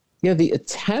it. You know, the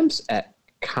attempts at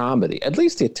comedy, at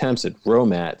least the attempts at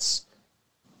romance,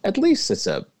 at least it's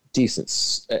a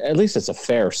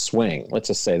fair swing. Let's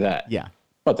just say that. Yeah.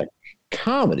 But the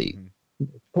comedy,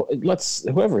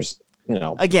 whoever's,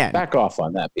 Again, back off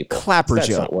on that, people. Clapper That's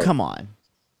not joke. working. Come on.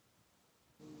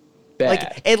 Bad.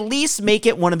 Like, at least make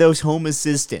it one of those home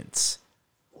assistants.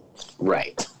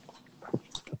 Right.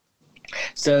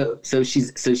 So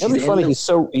she's That'd be funny. He's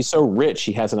so rich.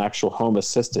 He has an actual home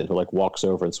assistant who like walks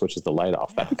over and switches the light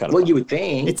off. That'd be kind of well, fun. you would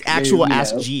think It's actual you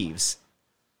Ask know, Jeeves.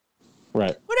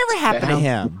 Right. Whatever happened to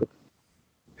him?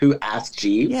 who asked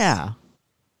Jeeves. Yeah.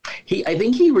 I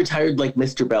think he retired like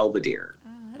Mr. Belvedere.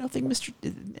 I don't think Mr.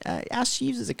 Ask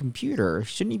Jeeves is a computer.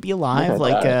 Shouldn't he be alive?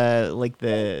 Look at Like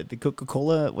the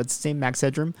Coca-Cola. What's his name? Max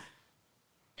Headroom.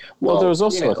 Well, there was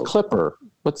also a Clipper.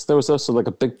 There was also like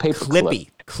a big paper Clippy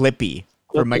for Clippy,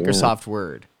 Microsoft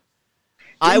Word.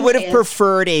 I would have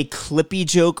preferred a Clippy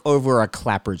joke over a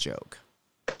Clapper joke.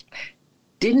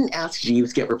 Didn't Ask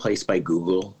Jeeves get replaced by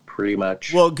Google pretty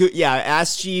much? Well, yeah,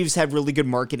 Ask Jeeves had really good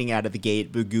marketing out of the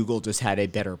gate, but Google just had a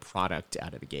better product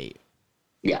out of the gate.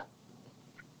 Yeah.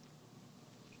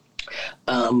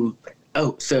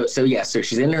 So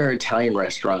she's in her Italian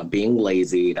restaurant being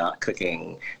lazy, not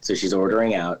cooking. So she's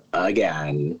ordering out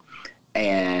again.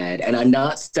 And I'm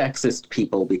not sexist,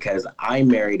 people, because I'm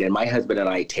married and my husband and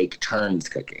I take turns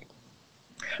cooking.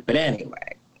 But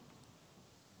anyway,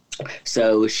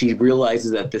 so she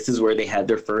realizes that this is where they had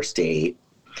their first date.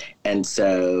 And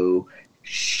so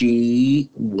she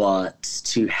wants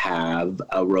to have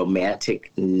a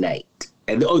romantic night.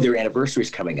 And their anniversary's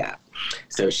coming up.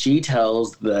 So she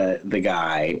tells the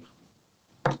guy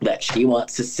that she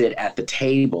wants to sit at the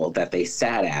table that they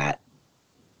sat at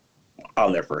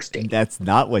on their first date. That's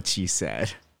not what she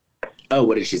said. Oh,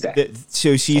 what did she say?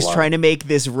 So she's trying to make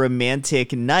this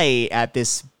romantic night at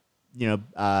this,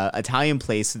 Italian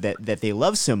place that they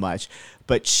love so much,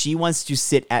 but she wants to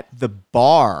sit at the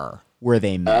bar where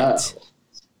they met. Oh.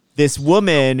 This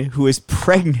woman who is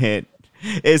pregnant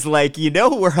is like,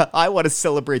 where I want to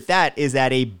celebrate that is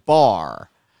at a bar.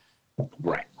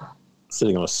 Right.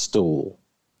 sitting on a stool.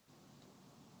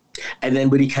 And then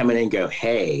would he come in and go,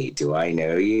 "Hey, do I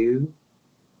know you?"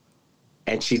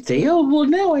 And she'd say, "Oh, well,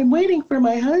 no, I'm waiting for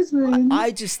my husband."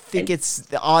 I just think it's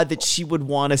odd that she would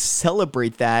want to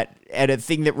celebrate that at a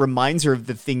thing that reminds her of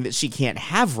the thing that she can't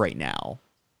have right now.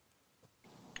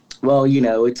 Well,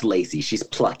 it's Lacey. She's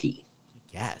plucky.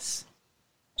 Yes.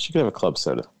 She could have a club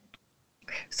soda.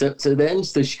 So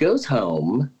she goes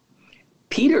home.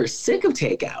 Peter's sick of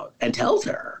takeout and tells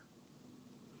her.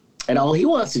 And all he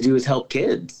wants to do is help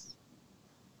kids.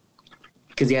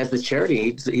 Because he has this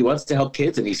charity. He wants to help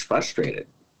kids and he's frustrated.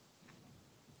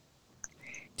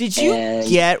 Did you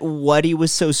get what he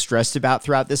was so stressed about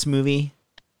throughout this movie?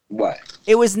 What?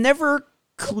 It was never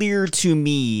clear to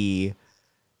me,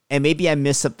 and maybe I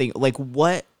missed something. Like,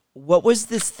 what was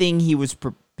this thing he was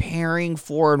preparing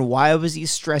for, and why was he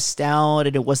stressed out?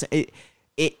 And it wasn't.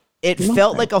 It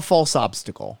felt like a false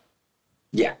obstacle.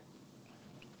 Yeah.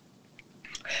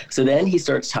 So then he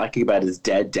starts talking about his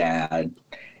dead dad.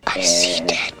 I see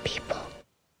dead people.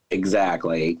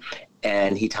 Exactly.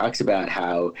 And he talks about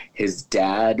how his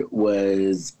dad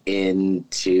was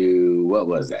into, what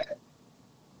was it?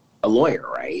 A lawyer,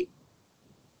 right?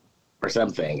 Or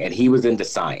something. And he was into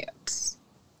science.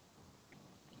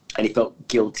 And he felt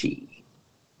guilty.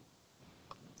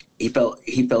 He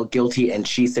felt guilty, and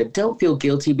she said, don't feel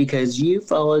guilty because you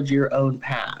followed your own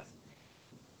path.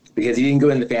 Because he didn't go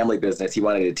into the family business. He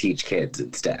wanted to teach kids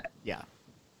instead. Yeah.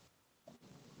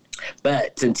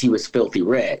 But since he was filthy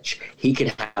rich, he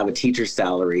could have a teacher's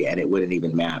salary and it wouldn't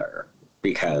even matter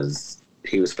because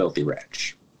he was filthy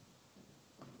rich.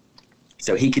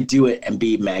 So he could do it and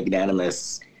be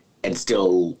magnanimous and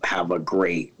still have a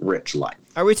great, rich life.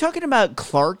 Are we talking about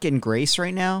Clark and Grace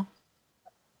right now?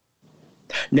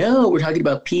 No, we're talking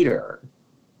about Peter.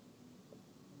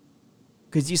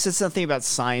 Because you said something about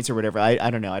science or whatever. I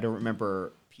don't know. I don't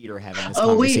remember Peter having this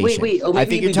Oh, wait, conversation. wait. Oh, I think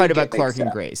maybe you're we talking did about get Clark mixed and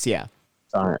up. Grace. Yeah.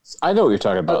 Science. I know what you're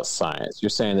talking about. Science. You're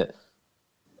saying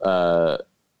that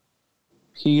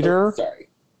Peter Sorry.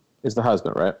 is the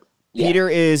husband, right? Yeah. Peter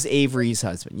is Avery's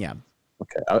husband. Yeah.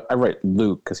 Okay. I write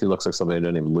Luke because he looks like somebody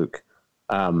named Luke.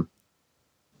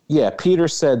 Yeah, Peter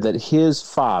said that his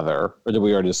father, or did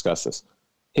we already discuss this?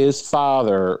 His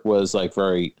father was like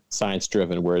very science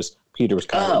driven, whereas Peter was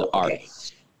kind of in the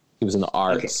arts. He was in the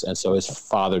arts, and so his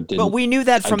father didn't. But we knew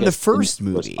that I from the guess, first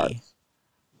didn't push movie. arts.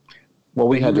 Well,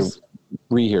 we had to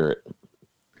rehear it.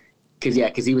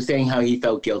 Because he was saying how he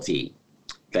felt guilty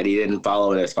that he didn't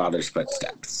follow in his father's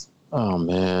footsteps. Oh,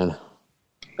 man.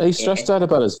 He's stressed out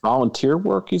about his volunteer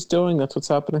work he's doing. That's what's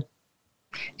happening.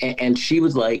 And she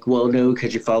was like, well, no,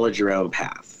 because you followed your own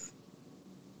path.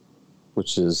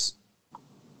 Which is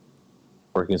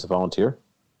working as a volunteer?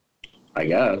 I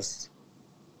guess.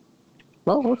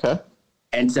 Well, okay.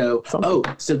 And so,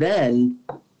 so then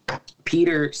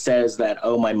Peter says that,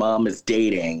 oh, my mom is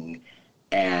dating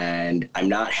and I'm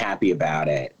not happy about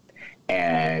it.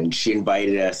 And she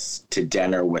invited us to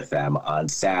dinner with them on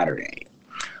Saturday.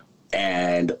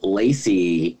 And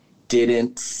Lacey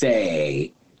didn't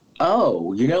say,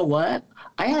 oh, you know what?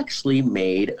 I actually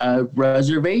made a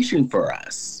reservation for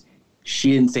us.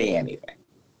 She didn't say anything.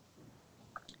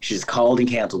 She just called and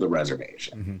canceled the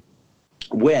reservation.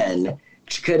 Mm-hmm. When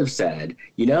she could have said,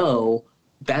 you know,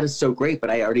 that is so great, but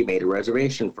I already made a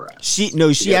reservation for us.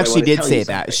 She actually did say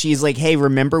that. She's like, hey,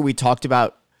 remember we talked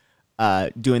about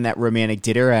doing that romantic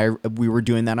dinner? We were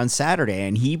doing that on Saturday.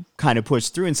 And he kind of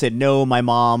pushed through and said, no, my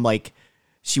mom, like,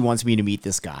 she wants me to meet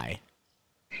this guy.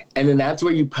 And then that's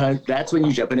when you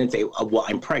jump in and say, oh, well,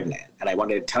 I'm pregnant. And I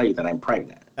wanted to tell you that I'm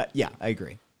pregnant. Yeah, I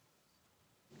agree.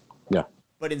 Yeah.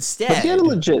 But instead, but he had a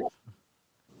legit.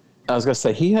 I was gonna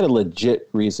say he had a legit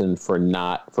reason for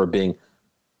being a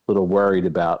little worried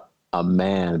about a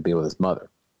man being with his mother,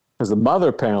 because the mother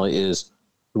apparently is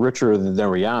richer than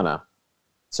Rihanna,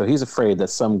 so he's afraid that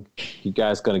some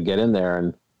guy's gonna get in there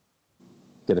and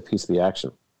get a piece of the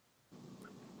action.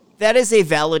 That is a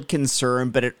valid concern,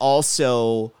 but it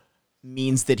also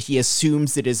means that he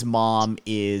assumes that his mom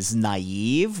is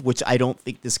naive, which I don't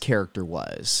think this character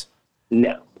was.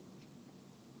 No.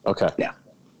 Okay. No.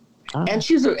 And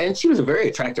she was a very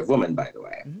attractive woman, by the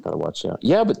way. Gotta watch out.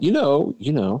 Yeah, but you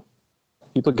know,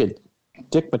 people get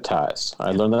dickmatized.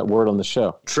 I learned that word on the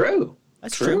show. True.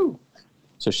 That's true.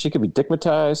 So she could be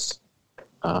dickmatized.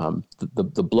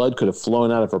 The blood could have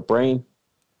flown out of her brain.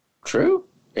 True.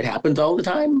 It happens all the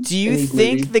time. Do you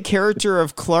think the character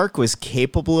of Clark was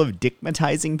capable of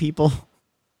dickmatizing people?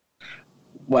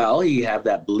 Well, you have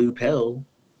that blue pill.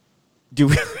 Do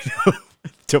we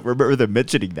don't remember them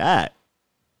mentioning that?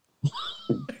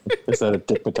 Is that a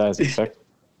dickmatizing effect?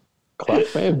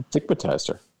 Clark may have dickmatized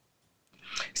her.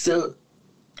 So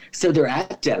they're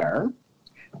at dinner.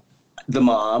 The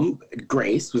mom,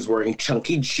 Grace, was wearing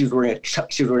chunky. She was wearing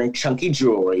chunky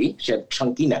jewelry. She had a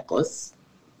chunky necklace.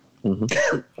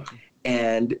 Mm-hmm.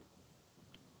 and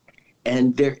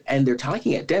they're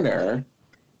talking at dinner.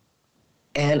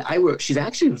 And she's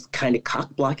actually kind of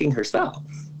cock blocking herself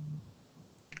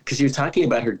because she was talking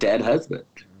about her dead husband.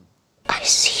 I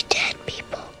see dead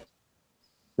people.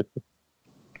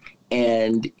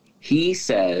 And he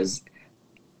says,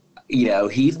 you know,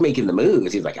 he's making the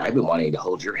moves. He's like, I've been wanting to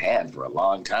hold your hand for a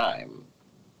long time.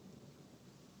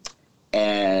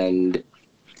 And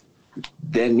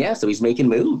then, so he's making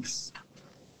moves.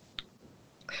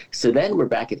 So then we're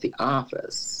back at the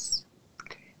office.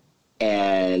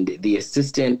 And the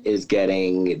assistant is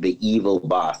getting the evil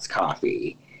boss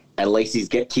coffee. And Lacey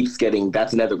keeps getting,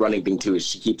 that's another running thing too, is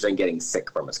she keeps on getting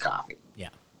sick from his coffee. Yeah.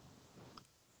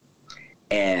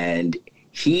 And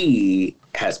he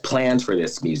has plans for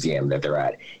this museum that they're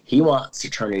at. He wants to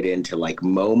turn it into like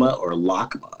MoMA or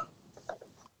LACMA.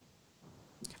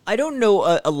 I don't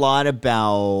know a lot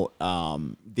about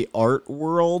the art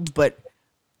world, but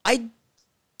I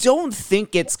don't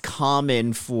think it's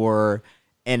common for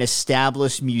an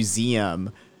established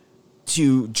museum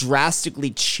to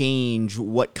drastically change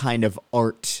what kind of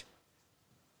art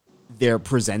they're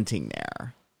presenting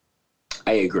there.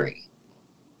 I agree.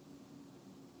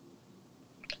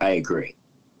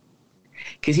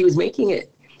 Because he was making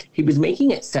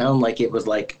it sound like it was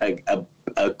like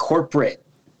a corporate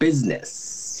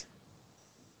business.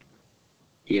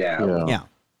 You know? Yeah.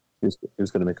 He was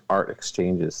going to make art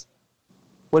exchanges.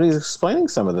 When he's explaining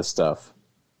some of this stuff,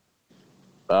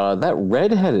 that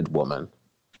redheaded woman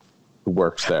who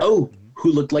works there. Oh,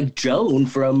 who looked like Joan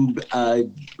from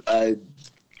Mad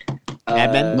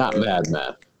Men? Not Mad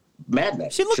Men. Mad Men.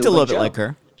 She looked a little bit like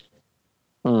her.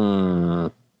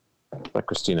 But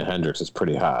Christina Hendricks is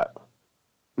pretty hot.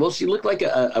 Well, she looked like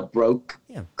a broke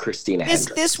Christina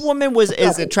Hendricks. This woman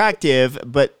is attractive,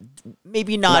 but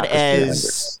maybe not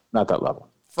as not that level.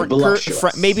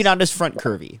 maybe not as front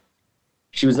curvy.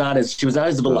 She was not as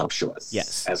voluptuous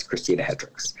Yes. as Christina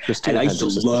Hendricks. Christina and I used to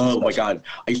Hendricks love, oh my God,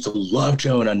 I used to love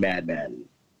Joan on Mad Men.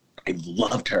 I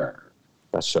loved her.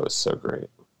 That show is so great.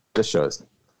 This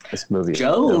movie.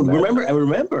 Joan, I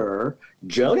remember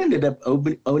Joan ended up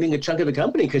owning a chunk of the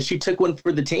company because she took one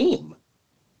for the team.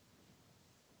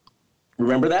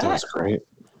 Remember that? That's great.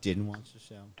 Didn't watch the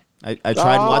show. I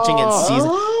tried watching it in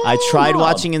season. I tried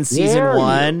watching in season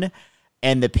 1,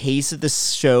 and the pace of the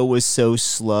show was so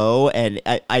slow, and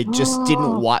I just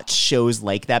didn't watch shows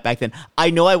like that back then. I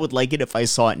know I would like it if I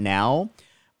saw it now,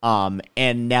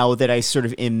 and now that I sort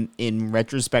of in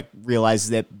retrospect realize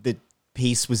that the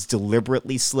pace was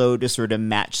deliberately slow to sort of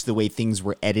match the way things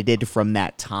were edited from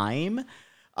that time.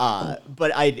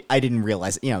 But I didn't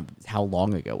realize, how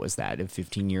long ago was that?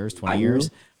 15 years, 20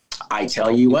 years? I tell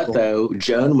you what, though,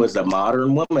 Joan was a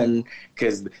modern woman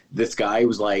because this guy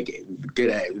was like,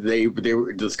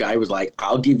 this guy was like,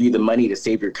 I'll give you the money to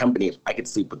save your company if I could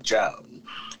sleep with Joan.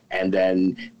 And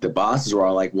then the bosses were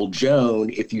all like, well, Joan,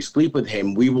 if you sleep with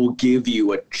him, we will give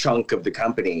you a chunk of the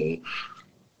company.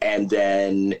 And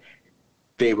then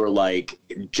they were like,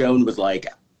 Joan was like,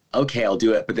 okay, I'll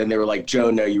do it. But then they were like,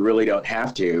 Joan, no, you really don't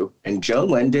have to. And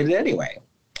Joan went and did it anyway.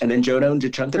 And then Joan owned a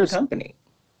chunk of the company.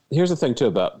 Here's the thing too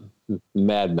about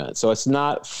Mad Men. So it's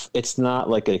not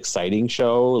like an exciting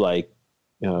show like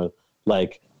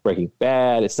Breaking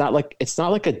Bad. It's not like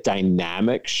a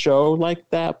dynamic show like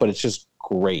that, but it's just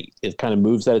great. It kind of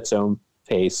moves at its own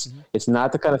pace. Mm-hmm. It's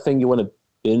not the kind of thing you want to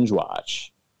binge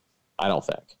watch, I don't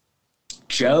think.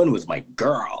 Joan was my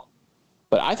girl.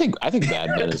 But I think Mad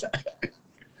Men is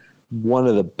one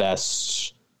of the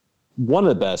best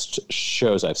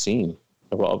shows I've seen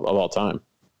of all time.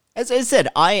 As I said,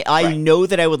 I know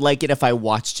that I would like it if I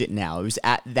watched it now. It was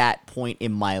at that point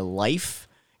in my life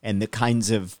and the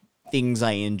kinds of things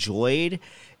I enjoyed.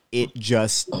 It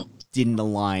just didn't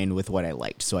align with what I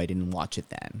liked, so I didn't watch it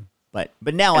then. But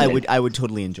now I would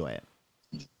totally enjoy it.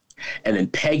 And then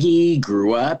Peggy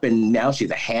grew up, and now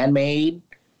she's a handmaid.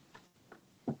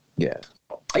 Yeah.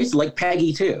 I used to like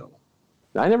Peggy, too.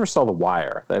 I never saw The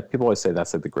Wire. People always say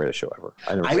that's like the greatest show ever.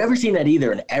 I've never seen that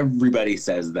either, and everybody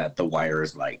says that The Wire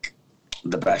is like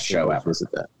the best show ever.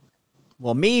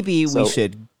 Well, maybe we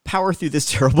should power through this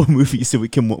terrible movie so we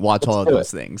can watch all of those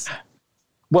things.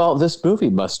 Well, this movie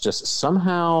must just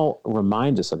somehow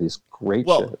remind us of these great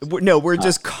shows. No, we're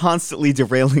just constantly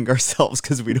derailing ourselves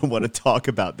because we don't want to talk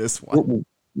about this one.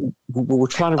 We're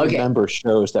trying to remember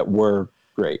shows that were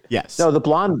great. Yes. No, the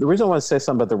blonde, the reason I want to say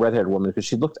something about the red-haired woman is because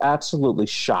she looked absolutely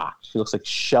shocked. She looks like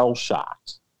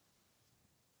shell-shocked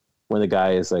when the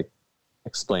guy is like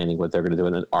explaining what they're going to do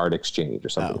in an art exchange or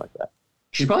something like that.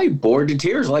 She's probably bored to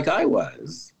tears like I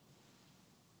was.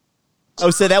 Oh,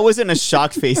 so that wasn't a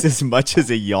shock face as much as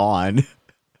a yawn.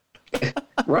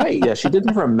 Right. Yeah, she didn't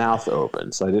have her mouth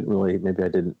open, so I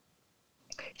didn't.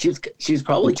 She's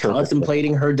probably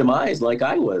contemplating her demise like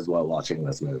I was while watching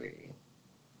this movie.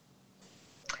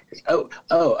 Oh,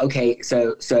 okay.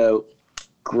 So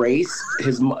Grace,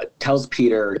 tells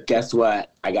Peter, guess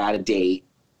what? I got a date.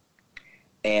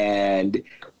 And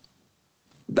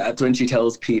that's when she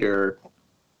tells Peter,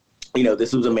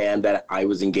 this was a man that I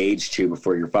was engaged to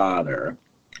before your father.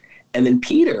 And then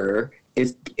Peter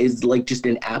is like just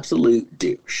an absolute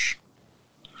douche.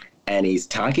 And he's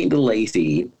talking to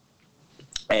Lacey,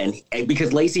 and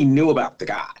because Lacey knew about the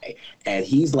guy, and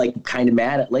he's like kind of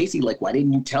mad at Lacey, like, why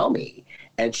didn't you tell me?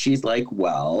 And she's like,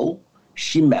 well,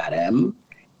 she met him,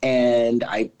 And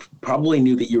I probably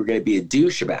knew that you were going to be a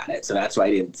douche about it. So that's why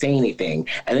I didn't say anything.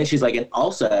 And then she's like, and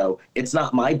also, it's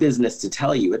not my business to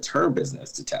tell you. It's her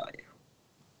business to tell you.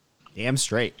 Damn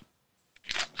straight.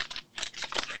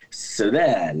 So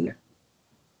then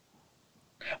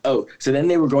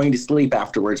they were going to sleep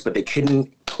afterwards, but they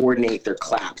couldn't coordinate their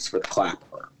claps for the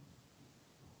clapper.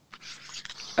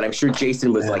 And I'm sure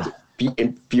Jason was like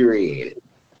infuriated.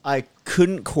 I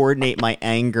couldn't coordinate my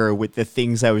anger with the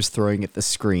things I was throwing at the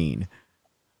screen.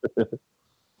 It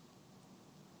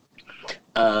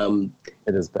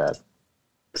is bad.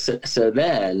 So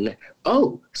then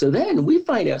we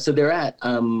find out. So they're at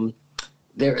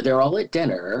they're all at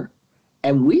dinner,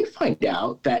 and we find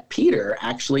out that Peter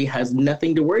actually has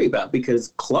nothing to worry about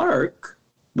because Clark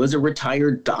was a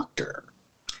retired doctor,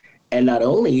 and not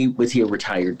only was he a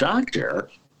retired doctor,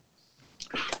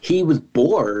 he was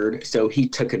bored, so he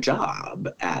took a job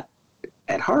at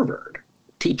Harvard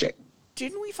teaching.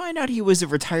 Didn't we find out he was a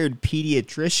retired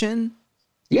pediatrician?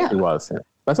 Yeah, He was. Yeah.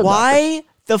 That's a doctor. Why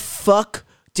the fuck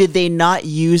did they not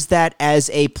use that as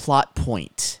a plot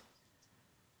point?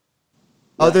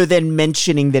 Other than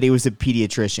mentioning that he was a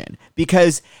pediatrician.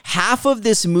 Because half of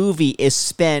this movie is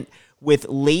spent with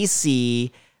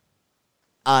Lacey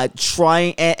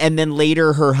trying, and then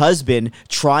later her husband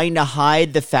trying to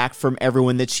hide the fact from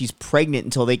everyone that she's pregnant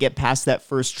until they get past that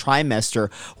first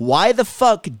trimester. Why the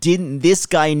fuck didn't this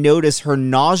guy notice her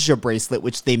nausea bracelet,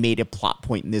 which they made a plot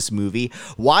point in this movie?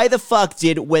 Why the fuck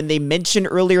did, when they mentioned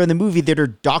earlier in the movie that her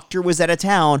doctor was out of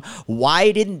town,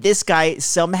 why didn't this guy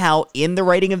somehow in the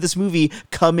writing of this movie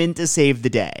come in to save the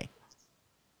day?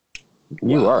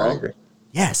 You are angry.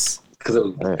 Yes. Because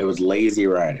it was lazy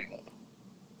writing.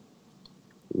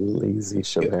 Lazy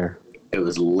Chabert. It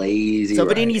was lazy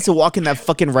Somebody writing. needs to walk in that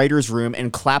fucking writer's room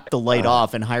and clap the light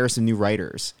off and hire some new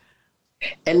writers.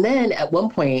 And then at one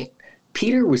point,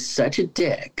 Peter was such a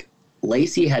dick.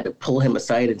 Lacey had to pull him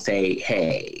aside and say,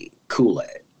 hey, cool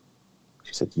it.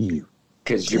 She said, you.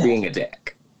 Because you're being a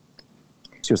dick.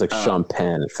 She was like Sean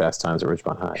Penn at Fast Times at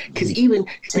Ridgemont High.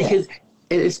 Because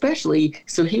especially,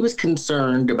 so he was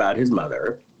concerned about his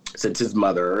mother, since his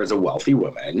mother is a wealthy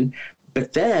woman.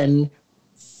 But then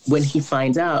when he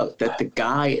finds out that the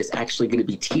guy is actually going to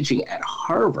be teaching at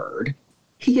Harvard,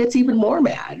 he gets even more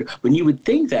mad. When you would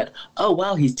think that, oh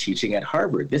wow, he's teaching at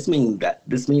Harvard. This means that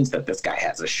this guy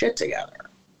has a shit together.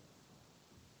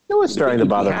 You know what's starting to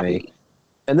bother me?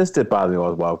 And this did bother me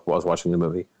while I was watching the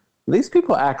movie. These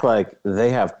people act like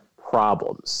they have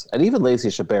problems. And even Lacey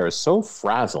Chabert is so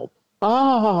frazzled.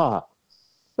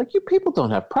 Like, you people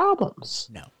don't have problems.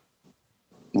 No.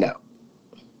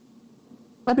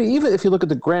 I mean, even if you look at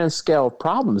the grand scale of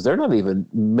problems, they're not even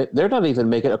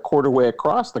making a quarter way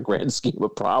across the grand scheme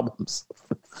of problems.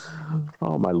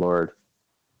 Oh my Lord,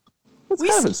 that's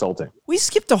kind of insulting. We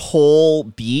skipped a whole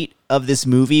beat of this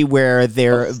movie where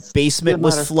their basement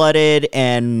was flooded,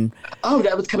 and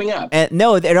that was coming up. And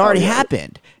no, it already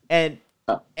happened, and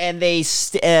they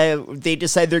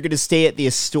decide they're going to stay at the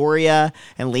Astoria,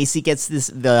 and Lacey gets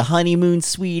the honeymoon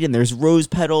suite, and there's rose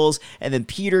petals, and then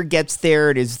Peter gets there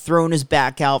and is thrown his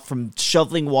back out from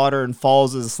shoveling water and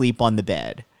falls asleep on the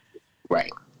bed.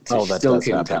 Right. So she still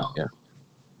couldn't tell. Yeah.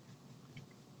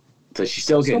 So she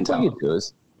still couldn't tell.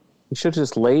 He should have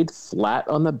just laid flat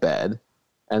on the bed,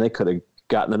 and they could have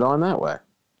gotten it on that way.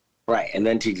 Right, and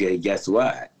then she said, guess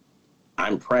what?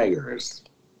 I'm preggers.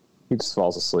 He just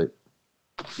falls asleep.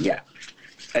 Yeah,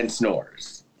 and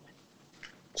snores.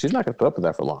 She's not going to put up with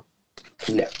that for long.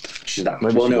 No, she's not.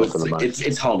 Maybe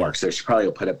it's Hallmark, so she probably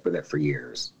will put up with it for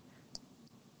years.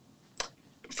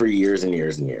 For years and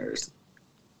years and years.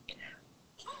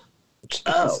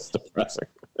 It's depressing.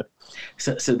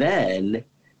 So then,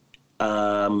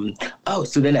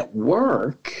 so then at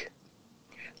work,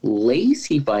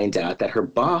 Lacey finds out that her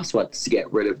boss wants to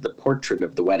get rid of the portrait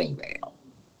of the wedding veil.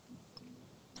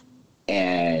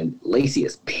 And Lacey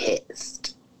is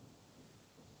pissed.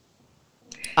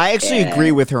 I actually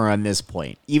agree with her on this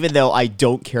point. Even though I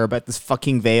don't care about this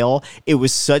fucking veil, it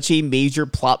was such a major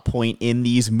plot point in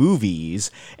these movies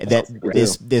that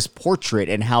this portrait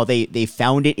and how they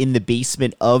found it in the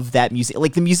basement of that museum.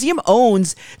 Like, the museum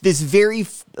owns this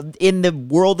in the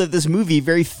world of this movie,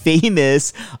 very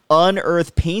famous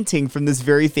unearthed painting from this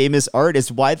very famous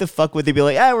artist. Why the fuck would they be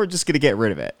like, we're just going to get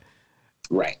rid of it?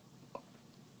 Right.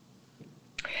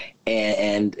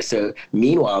 And so,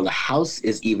 meanwhile, the house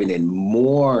is even in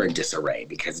more disarray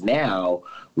because now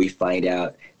we find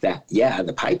out that,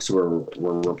 the pipes were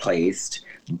replaced,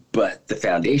 but the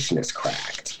foundation is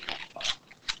cracked.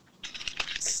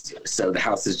 So the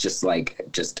house is just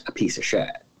a piece of shit.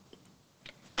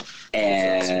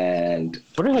 And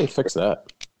what did they fix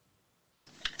that?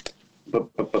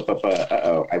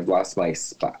 Uh-oh, I've lost my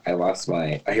spot. I lost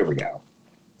my... Oh, here we go.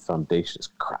 Foundation is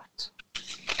cracked.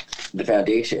 The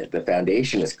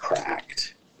foundation is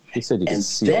cracked. He said you can And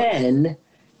see then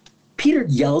Peter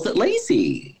yells at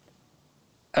Lacey.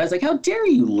 I was like, how dare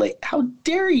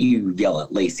you yell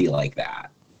at Lacey like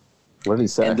that? What did he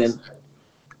say?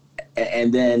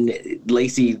 And then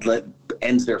Lacey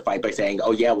ends their fight by saying,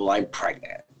 oh yeah, well, I'm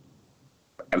pregnant.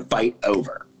 And fight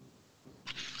over.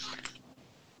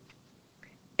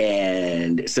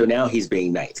 And so now he's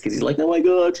being nice because he's like, oh my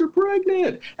God, you're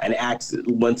pregnant. And acts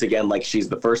once again like she's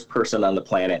the first person on the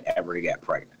planet ever to get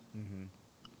pregnant.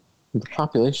 The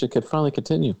population could finally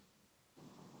continue.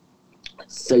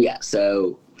 So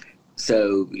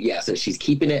she's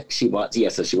keeping it. She wants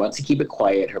to keep it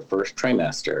quiet her first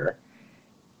trimester.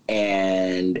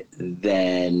 And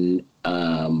then,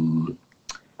 but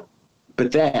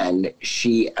then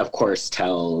she, of course,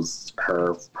 tells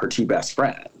her two best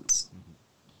friends.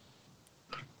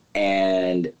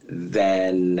 And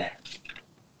then,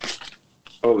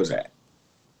 what was it?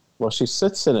 Well, she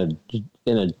sits in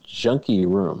a junky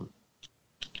room,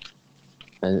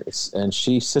 and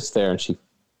she sits there and she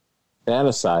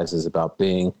fantasizes about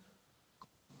being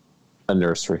a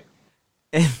nursery.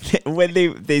 And when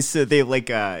they said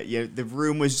the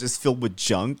room was just filled with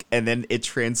junk, and then it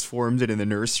transformed into the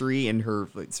nursery in her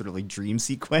sort of dream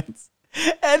sequence.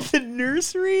 And the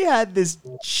nursery had this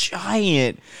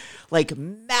giant,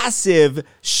 massive,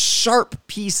 sharp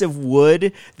piece of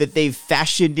wood that they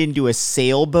fashioned into a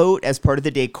sailboat as part of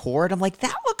the decor. And I'm like,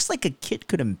 that looks like a kid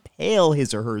could impale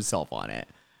his or herself on it.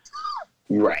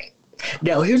 Right.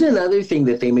 Now, here's another thing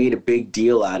that they made a big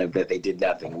deal out of that they did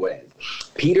nothing with.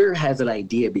 Peter has an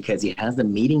idea because he has a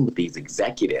meeting with these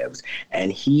executives,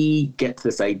 and he gets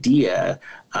this idea,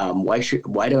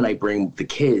 why don't I bring the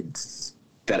kids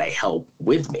that I help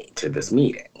with me to this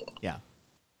meeting? Yeah.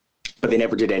 But they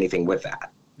never did anything with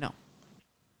that. No.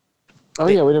 Oh,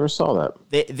 yeah, we never saw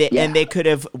that. And they could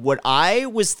have, what I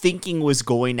was thinking was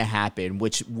going to happen,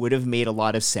 which would have made a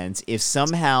lot of sense if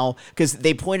somehow, because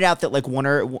they pointed out that one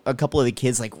or a couple of the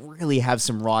kids really have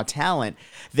some raw talent,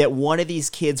 that one of these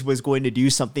kids was going to do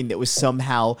something that was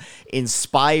somehow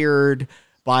inspired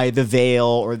by The Veil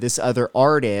or this other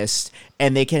artist,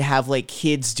 and they could have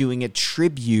kids doing a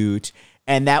tribute.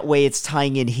 And that way it's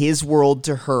tying in his world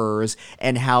to hers,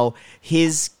 and how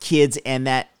his kids and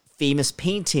that famous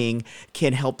painting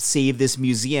can help save this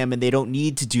museum, and they don't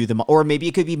need to do them. Or maybe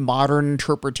it could be modern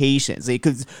interpretations. They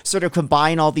could sort of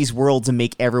combine all these worlds and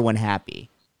make everyone happy.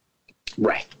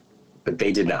 Right. But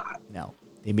they did not. No.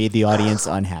 They made the audience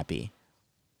unhappy.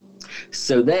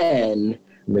 So then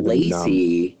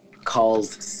Lacey calls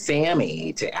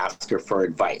Sammy to ask her for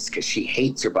advice because she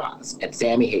hates her boss, and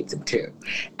Sammy hates him too.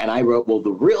 And I wrote, well, the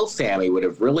real Sammy would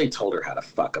have really told her how to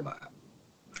fuck him up.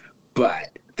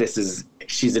 But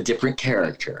she's a different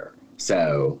character,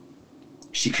 so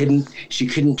she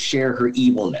couldn't share her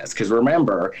evilness. Because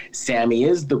remember, Sammy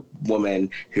is the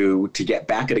woman who, to get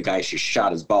back at a guy, she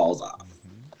shot his balls off.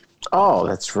 Oh,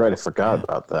 that's right. I forgot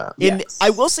about that. Yes. I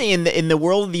will say, in the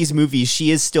world of these movies,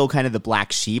 she is still kind of the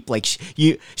black sheep.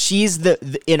 She's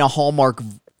in a Hallmark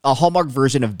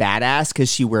version of badass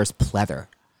because she wears pleather.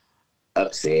 Oh,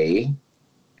 see,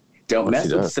 don't What mess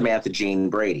she with does. Samantha Jean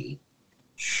Brady.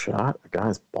 Shot a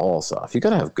guy's balls off. You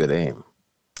gotta have good aim.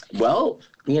 Well,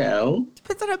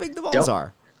 Depends on how big the balls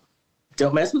are.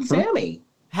 don't mess with Sammy.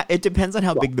 It depends on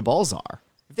how big the balls are.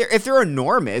 If they're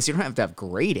enormous, you don't have to have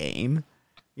great aim.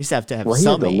 You just have to have Well, he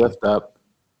some had to aim. lift up.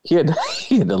 He had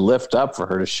to lift up for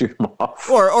her to shoot him off.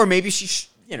 Or maybe she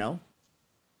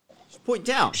point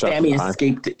down. Shot Sammy behind.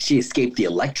 escaped the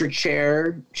electric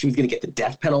chair. She was going to get the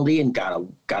death penalty and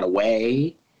got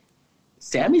away.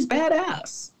 Sammy's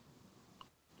badass.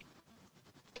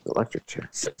 Electric chair.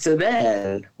 So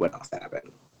then, what else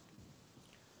happened?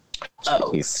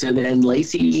 Oh, Jeez. so then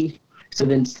Lacey, so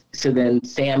then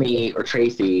Sammy or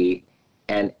Tracy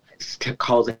and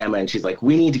calls Emma, and she's like,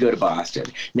 we need to go to Boston.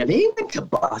 Now, they went to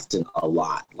Boston a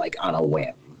lot, on a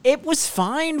whim. It was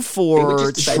fine They for would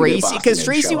just decide to go to Tracy Boston because and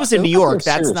Tracy show was up. in New Those are York.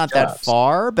 That's serious not that jobs.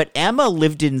 far. But Emma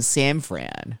lived in San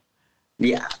Fran.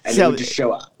 Yeah, and So- they would just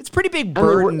show up. It's a pretty big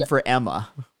burden for Emma.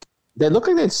 They look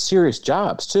like they had serious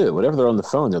jobs too. Whenever they're on the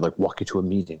phone, they're like, walk you to a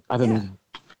meeting. I have a meeting.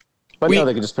 But no,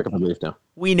 they can just pick up and leave now.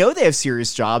 We know they have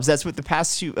serious jobs. That's what the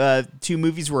past two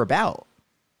movies were about.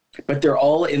 But they're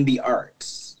all in the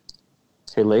arts.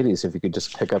 Hey, ladies, if you could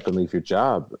just pick up and leave your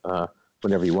job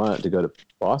whenever you want to go to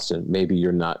Boston, maybe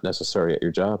you're not necessary at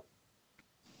your job.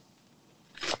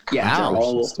 Yeah, they're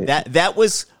all, That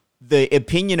was the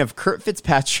opinion of Kurt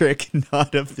Fitzpatrick,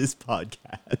 not of this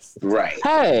podcast. Right.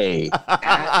 Hey, it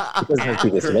doesn't have to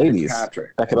be just ladies.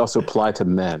 Fitzpatrick. That could also apply to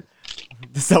men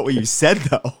That's not what you said,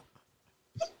 though.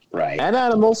 Right. and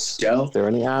animals. Joe? If there are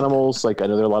any animals, like I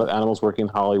know there are a lot of animals working in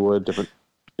Hollywood, different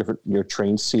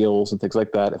trained seals and things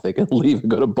like that. If they can leave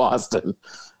and go to Boston,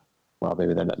 well,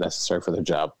 maybe they're not necessary for their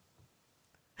job.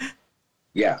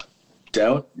 Yeah.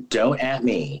 Don't at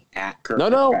me. At Kurt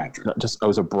No, Fitzpatrick. just it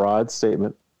was a broad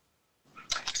statement.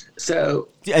 So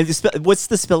What's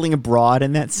the spelling of broad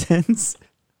in that sense?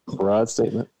 Broad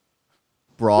statement.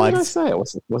 What Broad. did I say? It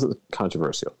wasn't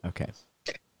controversial. Okay.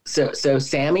 So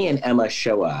Sammy and Emma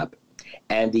show up,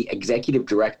 and the executive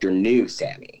director knew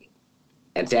Sammy.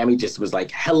 And Sammy just was like,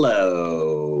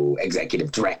 hello,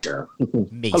 executive director.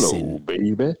 Mason. Hello,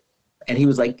 baby. And he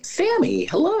was like, Sammy,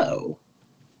 hello.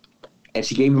 And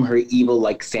she gave him her evil,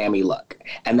 like, Sammy look.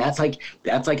 And that's like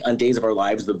on Days of Our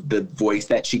Lives, the voice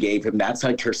that she gave him, that's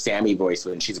like her Sammy voice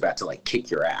when she's about to, like, kick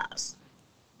your ass.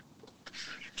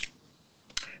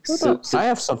 So I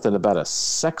have something about a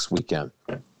sex weekend.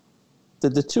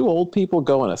 Did the two old people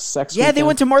go on a sex weekend? Yeah, they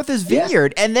went to Martha's Yes.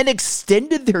 Vineyard and then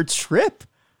extended their trip.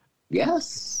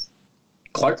 yes.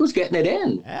 Clark was getting it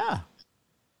in. Yeah.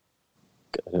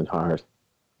 Good and hard.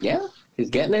 Yeah, he's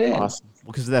getting it in. Awesome.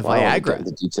 Because of that Wow, we got Viagra.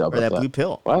 into detail Or about that blue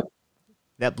pill. What?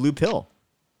 That blue pill.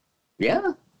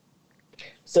 Yeah.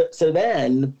 So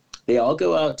then they all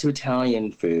go out to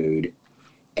Italian food,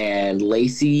 and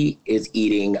Lacey is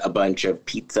eating a bunch of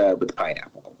pizza with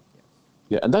pineapple.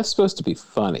 Yeah, and that's supposed to be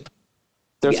funny.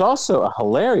 There's Yeah. also a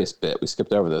hilarious bit, we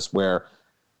skipped over this, where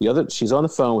she's on the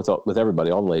phone with everybody,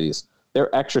 all the ladies.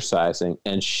 They're exercising,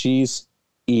 and she's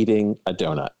eating a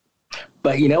donut.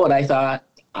 But you know what I thought?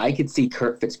 I could see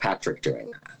Kurt Fitzpatrick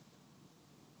doing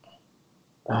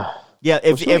that. Yeah,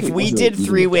 if Well, we wasn't did eating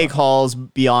three-way it, though. calls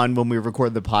beyond when we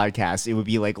record the podcast, it would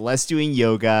be like Les doing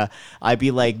yoga. I'd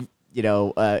be like,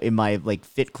 in my like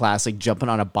fit class, like jumping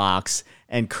on a box,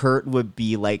 and Kurt would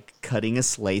be like cutting a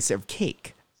slice of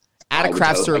cake at I a would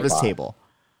craft totally service buy. table.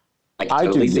 I can I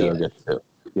totally do see yoga it. too.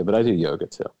 Yeah, but I do yoga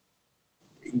too.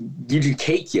 You do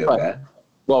cake yoga.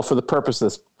 Well, for the purpose of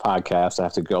this podcast, I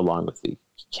have to go along with the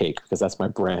cake because that's my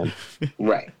brand.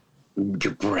 Right.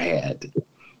 Your brand.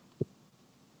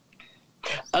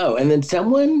 Oh, and then so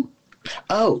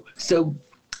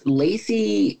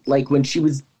Lacey, like when she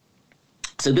was,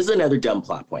 so this is another dumb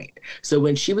plot point. So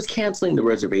when she was canceling the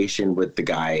reservation with the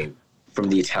guy from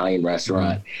the Italian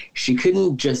restaurant, she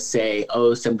couldn't just say,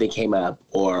 oh, something came up,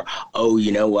 or, oh,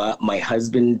 you know what? My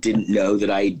husband didn't know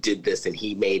that I did this and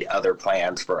he made other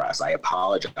plans for us. I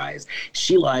apologize.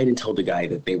 She lied and told the guy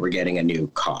that they were getting a new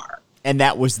car. And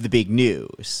that was the big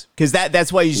news. Because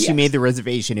that's why she Yes. made the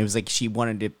reservation. It was like she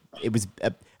wanted to, it was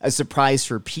a surprise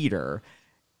for Peter.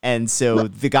 And so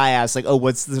the guy asked, like, oh,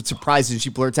 what's the surprise? And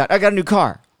she blurts out, I got a new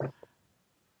car.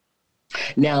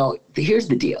 Now, here's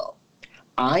the deal.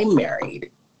 I'm married,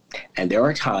 and there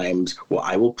are times where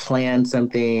I will plan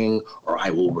something or I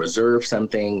will reserve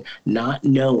something, not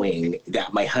knowing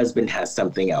that my husband has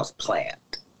something else planned.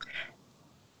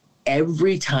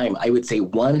 Every time, I would say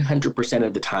 100%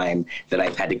 of the time that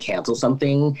I've had to cancel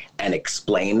something and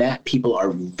explain that, people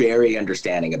are very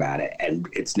understanding about it, and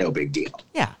it's no big deal.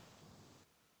 Yeah.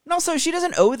 And also, she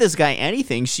doesn't owe this guy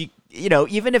anything. She,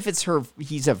 even if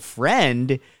he's a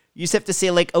friend, you just have to say,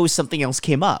 like, oh, something else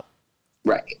came up.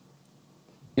 Right.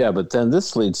 Yeah, but then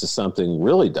this leads to something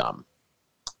really dumb.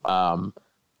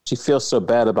 She feels so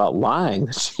bad about lying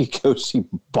that she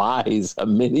buys a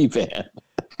minivan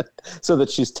so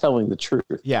that she's telling the truth.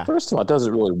 Yeah. First of all, it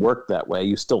doesn't really work that way.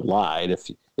 You still lied. If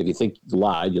you think you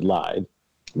lied, you lied.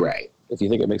 Right. If you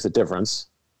think it makes a difference,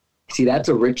 See, that's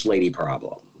a rich lady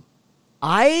problem.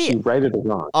 she righted it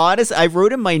wrong. I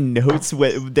wrote in my notes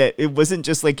that it wasn't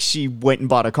just like she went and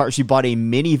bought a car. She bought a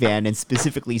minivan and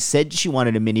specifically said she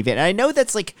wanted a minivan. And I know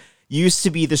that's like used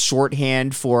to be the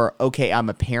shorthand for, okay, I'm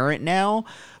a parent now.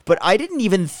 But I didn't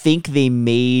even think they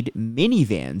made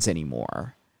minivans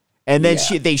anymore. And then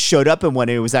they showed up in one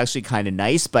and it was actually kind of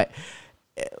nice. But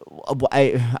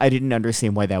I didn't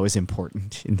understand why that was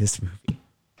important in this movie.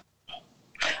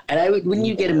 And when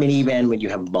you get a minivan, when you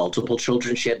have multiple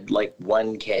children, she had like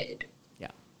one kid. Yeah.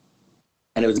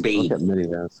 And it was a baby. Look at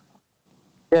minivans.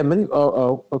 Yeah,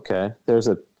 okay. There's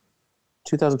a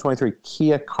 2023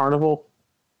 Kia Carnival.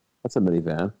 That's a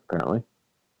minivan, apparently.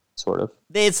 Sort of.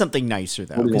 They had something nicer,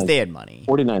 though, because they had money.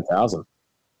 49,000.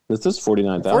 This is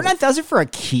 49,000. 49,000 for a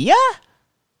Kia?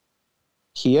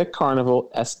 Kia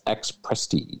Carnival SX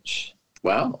Prestige.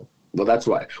 Wow. Well, that's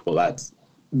why. Well, that's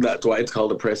why it's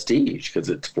called a Prestige, because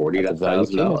it's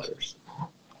 $49,000.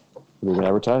 There's an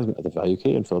advertisement at the Value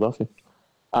Key in Philadelphia.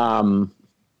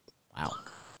 Wow.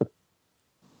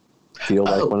 Feel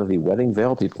like one of the wedding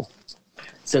veil people.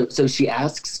 So she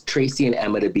asks Tracy and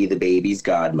Emma to be the baby's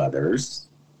godmothers.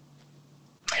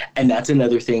 And that's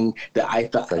another thing that I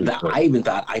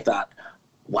thought,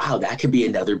 wow, that could be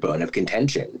another bone of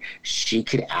contention. She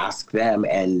could ask them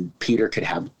and Peter could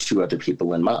have 2 other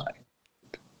people in mind.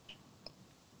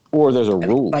 Or there's a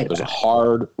rule. There's a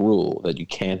hard rule that you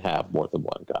can't have more than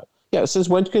one god. Yeah, since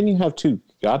when can you have 2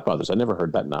 godmothers? I never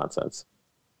heard that nonsense.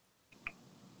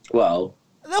 Well,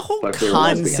 the whole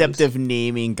concept of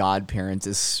naming godparents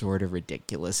is sort of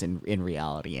ridiculous in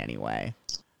reality anyway.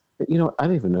 You know, I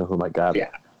didn't even know who my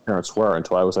godparents were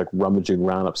until I was like rummaging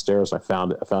around upstairs and I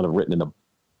found it written in a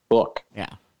book.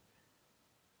 Yeah.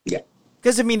 Yeah.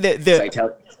 Because, I mean,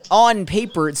 on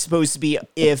paper, it's supposed to be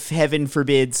if, heaven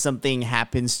forbid, something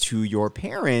happens to your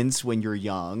parents when you're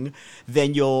young,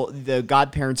 then the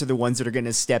godparents are the ones that are going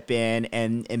to step in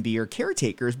and be your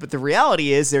caretakers. But the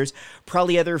reality is there's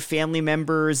probably other family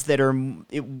members that are,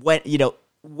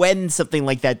 when something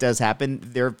like that does happen,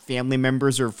 they're family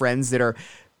members or friends that are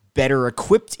better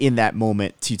equipped in that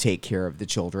moment to take care of the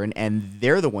children, and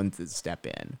they're the ones that step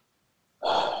in.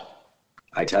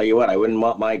 I tell you what, I wouldn't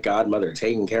want my godmother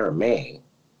taking care of me.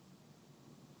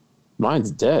 Mine's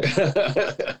dead.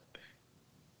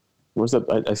 Where's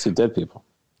that? I see dead people.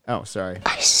 Oh, sorry.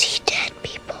 I see dead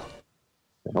people.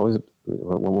 Always,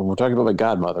 when we're talking about my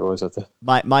godmother, what was that?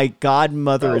 My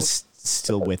godmother is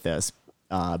still with us,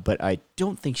 but I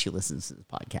don't think she listens to the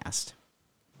podcast.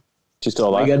 She's still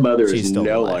alive? My godmother is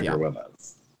no longer with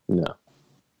us. No.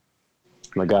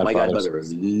 My godmother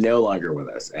is no longer with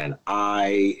us. And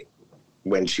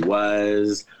when she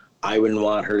was, I wouldn't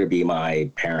want her to be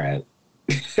my parent.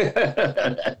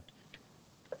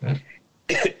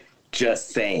 Just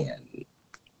saying.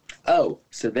 Oh,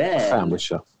 so then family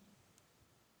show.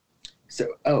 So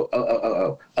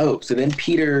so then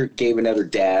Peter gave another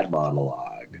dad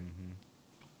monologue.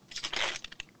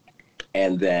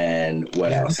 And then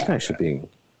what else? This guy should be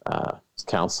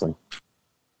counseling.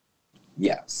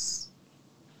 Yes.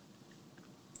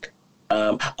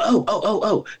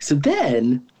 So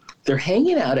then they're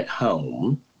hanging out at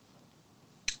home,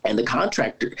 and the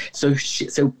contractor. So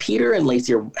Peter and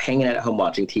Lacey are hanging out at home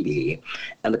watching TV,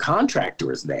 and the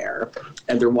contractor is there,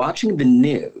 and they're watching the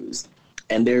news,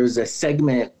 and there's a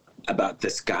segment about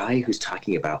this guy who's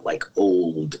talking about like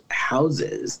old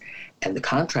houses, and the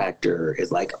contractor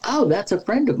is like, "Oh, that's a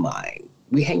friend of mine.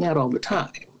 We hang out all the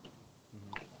time."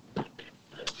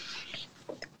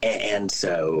 And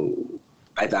so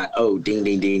I thought, oh, ding,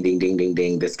 ding, ding, ding, ding, ding,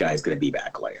 ding, this guy's going to be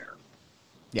back later.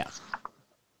 Yeah.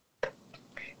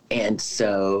 And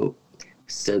so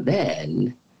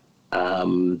then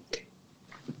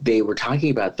they were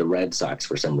talking about the Red Sox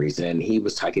for some reason, and he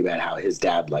was talking about how his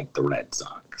dad liked the Red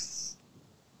Sox.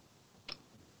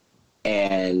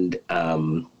 And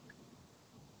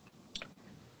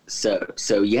so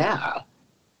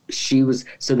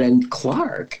then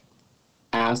Clark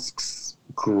asks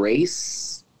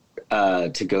Grace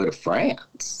to go to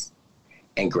France,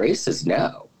 and Grace says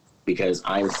no because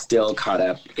I'm still caught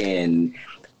up in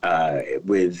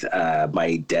with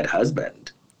my dead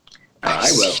husband. I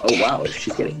wrote, oh wow,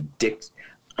 she's getting dicked.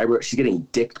 I wrote, she's getting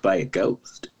dicked by a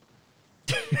ghost.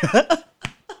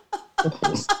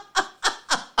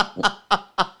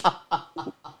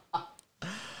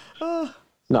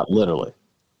 Not literally.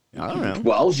 I don't know.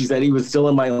 Well, she said he was still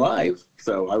in my life,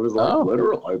 so I was like,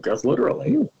 literal. I guess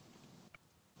literally.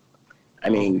 I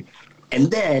mean,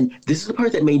 and then this is the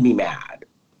part that made me mad,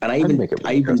 and I even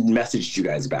messaged you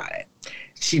guys about it.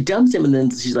 She dumps him, and then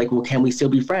she's like, "Well, can we still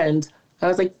be friends?" I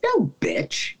was like, "No,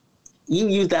 bitch. You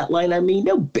use that line on me.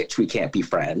 No, bitch. We can't be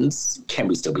friends. Can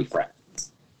we still be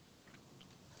friends?"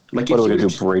 Like, what are we gonna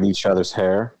do? Braid each other's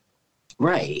hair?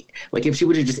 Right. Like, if she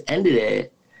would have just ended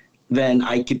it, then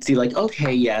I could see, like,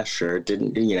 okay, yeah, sure,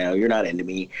 you're not into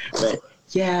me, but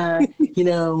yeah,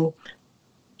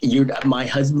 you're my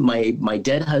husband, my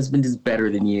dead husband is better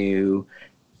than you.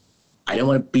 I don't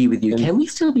want to be with you. Can we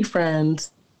still be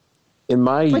friends? In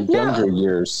my younger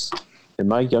years,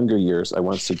 I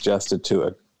once suggested to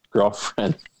a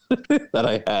girlfriend that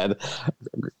I had,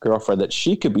 that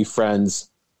she could be friends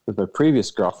with my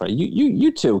previous girlfriend.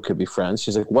 You two could be friends.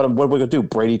 She's like, what are we gonna do?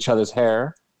 Braid each other's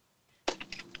hair?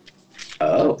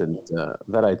 Oh,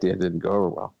 that idea didn't go over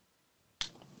well.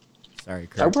 Sorry,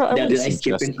 Kurt. Did I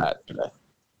skip that today?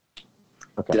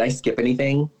 Okay. Did I skip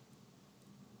anything?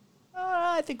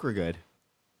 I think we're good.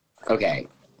 Okay.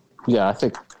 Yeah, I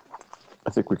think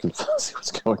we can see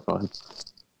what's going on.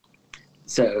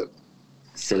 So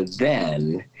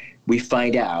then we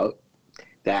find out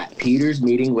that Peter's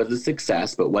meeting was a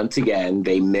success, but once again,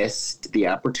 they missed the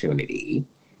opportunity.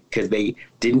 because they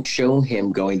didn't show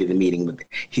him going to the meeting.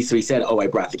 So he said, "Oh, I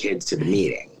brought the kids to the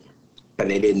meeting," but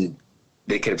they didn't.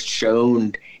 They could have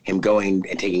shown him going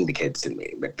and taking the kids to the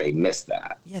meeting, but they missed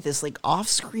that. Yeah, this like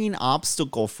off-screen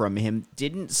obstacle from him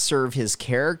didn't serve his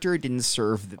character, didn't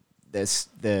serve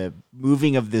the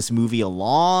moving of this movie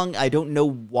along. I don't know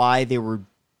why they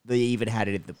even had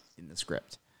it in the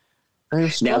script. I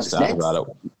was stressed out about it.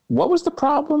 What was the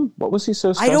problem? What was he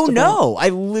so stressed I don't about? know. I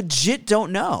legit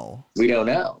don't know. We don't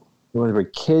know. You want to bring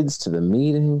kids to the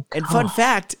meeting? And fun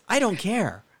fact, I don't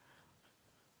care.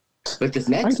 But this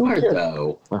next part,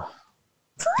 though,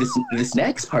 this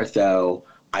next part, though,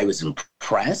 I was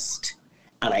impressed,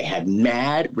 and I had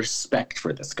mad respect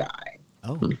for this guy.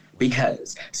 Oh.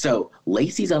 Because, so,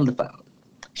 Lacey's on the phone.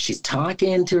 She's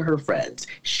talking to her friends.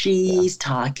 She's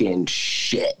talking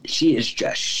shit. She is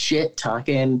just shit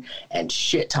talking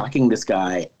this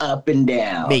guy up and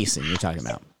down. Mason, you're talking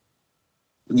about.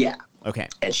 Yeah. Okay.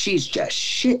 And she's just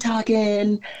shit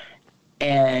talking.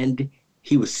 And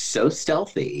he was so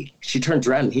stealthy. She turns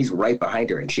around and he's right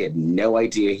behind her and she had no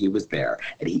idea he was there.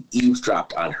 And he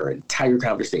eavesdropped on her entire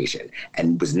conversation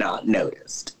and was not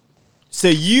noticed. So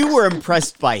you were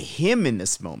impressed by him in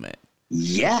this moment?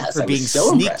 Yes, for I being was so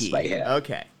sneaky. impressed by him.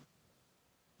 Okay.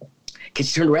 Because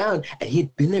she turned around and he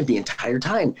had been there the entire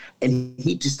time. And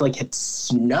he just like had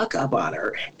snuck up on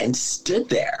her and stood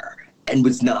there and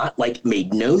was not like,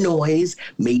 made no noise,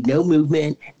 made no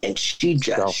movement. And she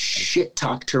just shit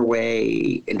talked her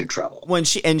way into trouble. When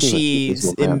she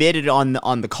admitted on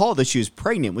the call that she was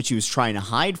pregnant, which she was trying to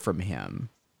hide from him.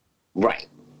 Right.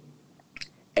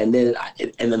 And then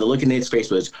the look in his face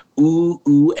was,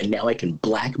 ooh, and now I can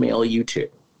blackmail you too.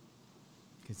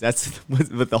 Because that's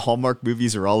what the Hallmark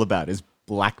movies are all about, is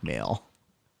blackmail.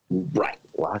 Right.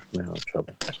 Blackmail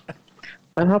trouble.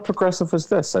 And how progressive was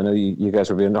this? I know you guys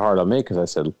were being hard on me because I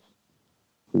said,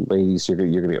 ladies, you're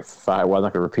gonna get fired. Well, I'm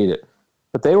not gonna repeat it.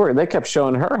 But they kept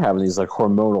showing her having these like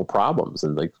hormonal problems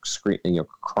and like screaming,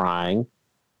 crying.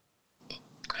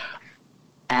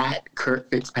 At Kurt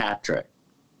Fitzpatrick.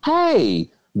 Hey,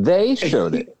 they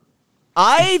showed it.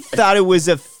 I thought it was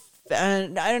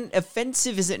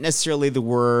offensive isn't necessarily the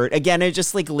word. Again, it's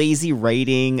just like lazy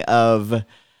writing of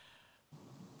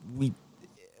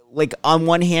on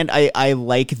one hand, I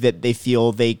like that they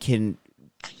feel they can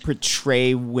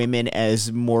portray women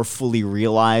as more fully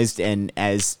realized and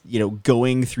as,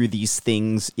 going through these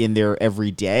things in their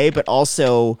everyday, but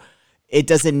also it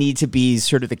doesn't need to be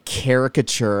sort of the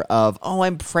caricature of, oh,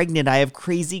 I'm pregnant, I have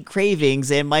crazy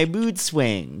cravings and my mood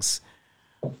swings.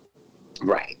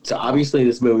 Right. So obviously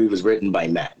this movie was written by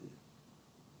men.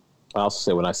 I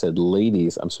also say when I said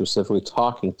ladies, I'm specifically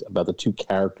talking about the two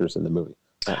characters in the movie.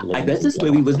 I bet this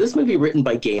movie written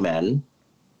by gay men?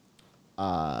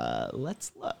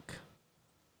 Let's look.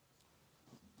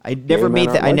 I never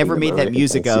made that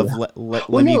music of.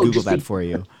 Let me Google that for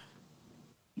you.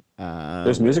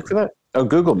 There's music for that? Oh,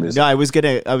 Google music. No, I was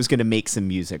gonna make some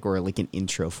music or like an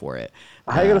intro for it.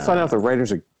 How are you gonna find out if the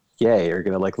writers are gay? You're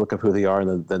gonna like look up who they are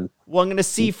and then. Well, I'm gonna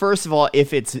see first of all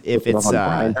if it's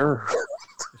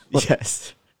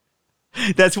yes.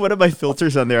 That's one of my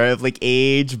filters on there. I have like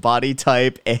age, body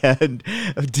type, and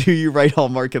do you write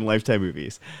Hallmark and Lifetime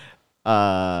movies?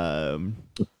 Who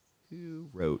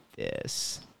wrote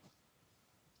this?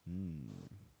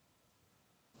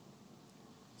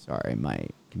 Sorry, my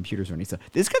computer's running slow.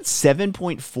 This got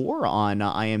 7.4 on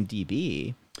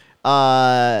IMDb.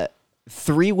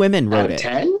 3 women wrote it.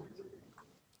 Out of 10?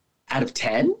 Out of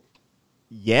 10?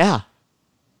 Yeah.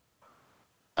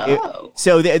 Oh.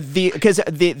 Because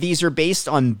these are based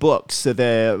on books. So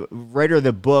the writer of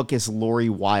the book is Lori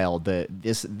Wilde.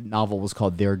 This novel was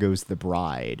called There Goes the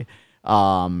Bride.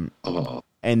 And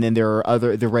then there are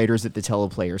the writers at the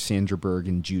teleplay are Sandra Berg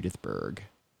and Judith Berg.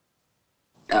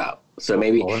 Oh, so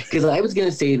maybe because I was going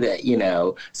to say that,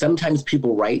 sometimes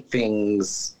people write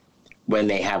things when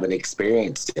they haven't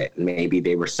experienced it. Maybe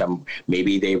they were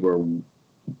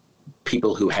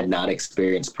people who had not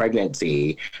experienced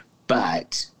pregnancy,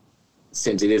 but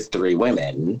since it is 3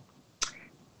 women,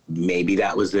 maybe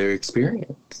that was their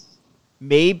experience.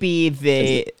 Maybe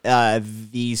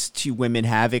these 2 women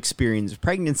have experienced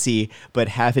pregnancy, but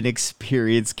haven't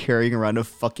experienced carrying around a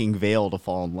fucking veil to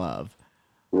fall in love.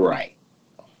 Right.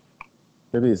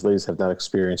 Maybe these ladies have not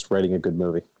experienced writing a good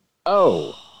movie.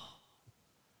 Oh.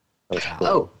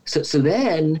 Oh, so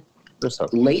then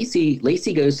Lacey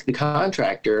goes to the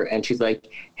contractor and she's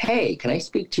like, hey, can I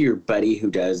speak to your buddy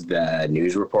who does the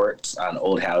news reports on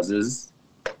old houses?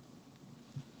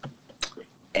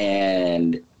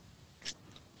 And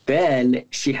then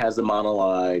she has a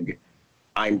monologue,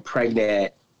 I'm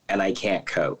pregnant and I can't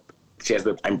cope. She has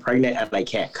the "I'm pregnant and I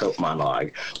can't cope"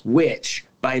 monologue, which,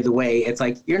 by the way, it's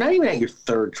like, you're not even at your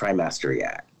third trimester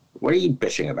yet. What are you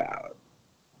bitching about?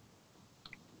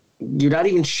 You're not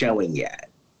even showing yet.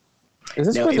 Is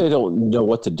this because they don't know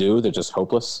what to do? They're just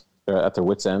hopeless? They're at their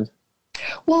wits' end?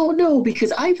 Well, no,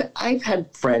 because I've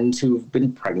had friends who've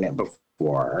been pregnant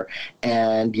before,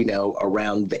 and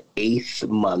around the 8th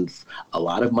month, a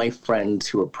lot of my friends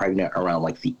who were pregnant around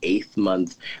like the 8th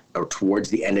month or towards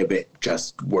the end of it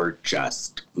were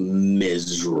just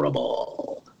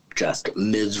miserable. Just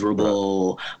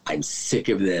miserable. I'm sick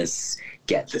of this.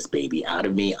 Get this baby out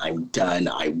of me. I'm done.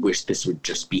 I wish this would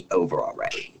just be over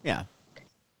already. Yeah.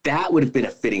 That would have been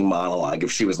a fitting monologue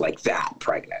if she was like that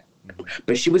pregnant.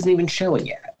 But she wasn't even showing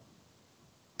yet.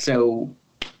 So,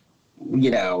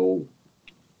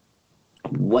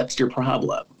 what's your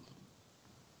problem?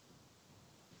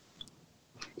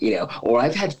 Or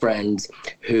I've had friends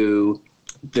who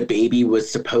the baby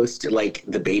was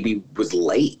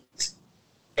late.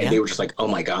 And they were just like, oh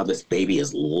my God, this baby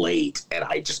is late. And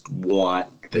I just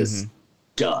want this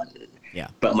done. Yeah.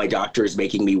 But my doctor is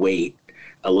making me wait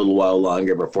a little while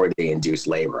longer before they induce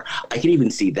labor. I can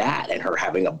even see that and her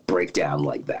having a breakdown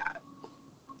like that.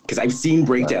 Because I've seen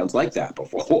breakdowns like that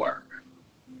before.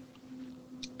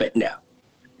 But no.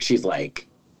 She's like,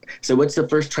 so what's the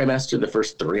first trimester, the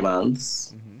first 3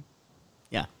 months? Mm-hmm.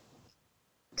 Yeah.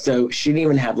 So she didn't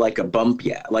even have like a bump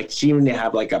yet. Like she didn't even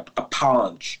have like a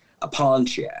paunch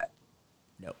yet.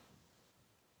 No.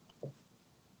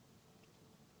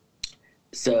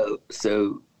 So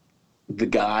the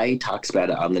guy talks about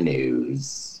it on the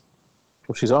news.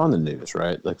 Well, she's on the news,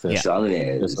 right? Like She's on the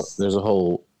news. There's a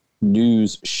whole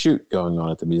news shoot going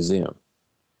on at the museum.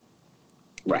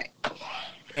 Right.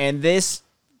 And this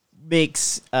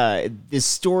makes this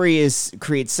story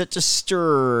creates such a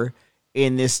stir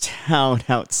in this town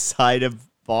outside of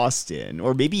Boston,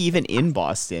 or maybe even in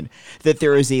Boston, that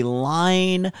there is a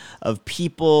line of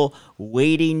people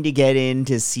waiting to get in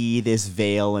to see this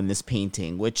veil and this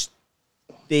painting, which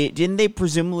they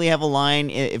presumably have a line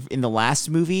in the last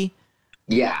movie.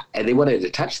 Yeah, and they wanted to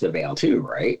touch the veil too,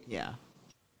 right? Yeah.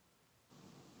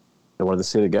 They wanted to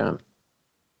see it again.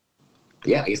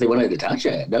 Yeah, I guess they wanted to touch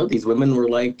it. No, these women were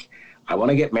like, I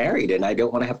want to get married, and I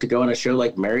don't want to have to go on a show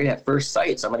like Married at First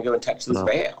Sight, so I'm going to go and touch this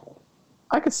veil.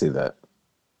 I could see that.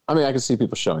 I mean, I could see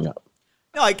people showing up.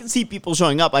 No, I can see people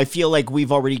showing up. I feel like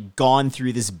we've already gone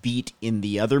through this beat in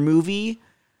the other movie.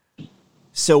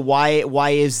 So why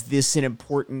is this an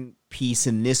important piece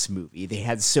in this movie? They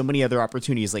had so many other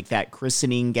opportunities like that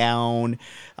christening gown.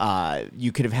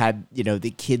 You could have had,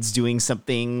 the kids doing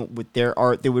something with their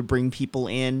art that would bring people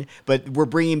in, but we're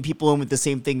bringing people in with the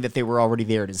same thing that they were already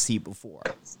there to see before.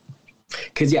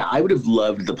 Because, I would have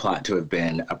loved the plot to have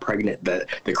been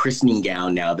the christening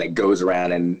gown now that goes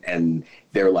around and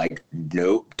they're like,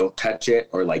 nope, don't touch it,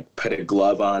 or like put a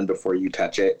glove on before you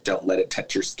touch it. Don't let it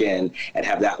touch your skin, and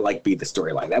have that like be the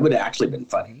storyline. That would have actually been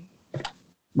funny.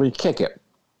 Well, you can't get.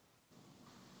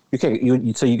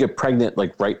 So you get pregnant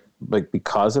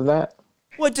because of that.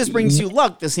 Well, it just brings you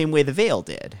luck the same way the veil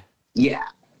did. Yeah,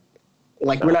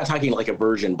 like we're not talking like a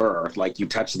virgin birth. Like you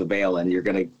touch the veil and you're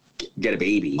gonna get a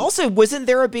baby. Also, wasn't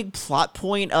there a big plot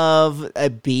point of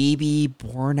a baby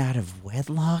born out of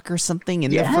wedlock or something in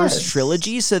the first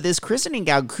trilogy? So this christening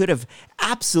gown could have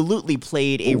absolutely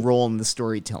played a role in the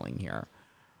storytelling here.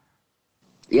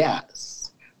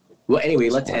 Yes. Well, anyway,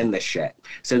 let's end this shit.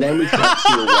 So then we cut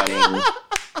to a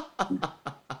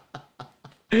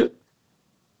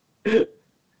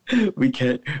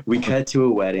wedding. we cut to a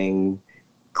wedding.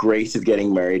 Grace is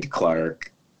getting married to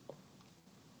Clark.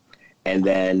 And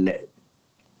then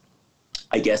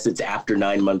I guess it's after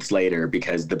 9 months later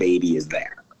because the baby is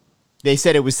there. They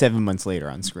said it was 7 months later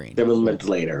on screen. 7 months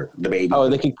later, the baby. Oh,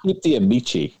 they can keep the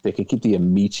Amici. They can keep the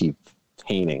Amici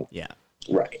painting. Yeah.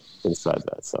 Right. Inside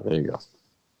that. So there you go.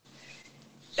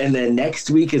 And then next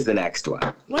week is the next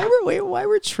one. Why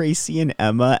were Tracy and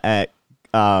Emma at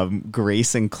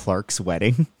Grace and Clark's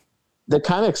wedding? They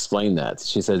kind of explained that.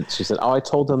 She said, oh, I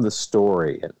told them the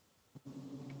story.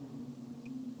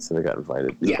 So they got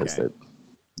invited because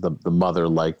the mother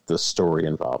liked the story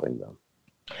involving them.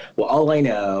 Well, all I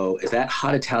know is that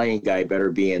hot Italian guy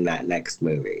better be in that next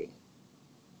movie.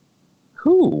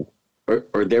 Who?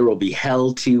 Or there will be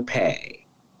hell to pay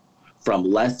from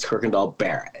Les Kirkendall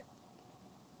Barrett.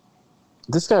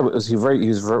 This guy, he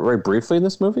was very briefly in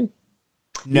this movie?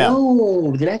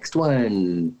 No, the next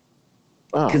one.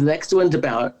 Oh. Because the next one's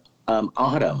about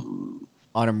Autumn.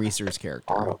 Autumn Reeser's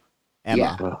character.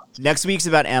 Emma. Yeah. Next week's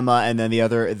about Emma, and then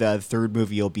the third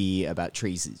movie will be about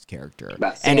Tracy's character.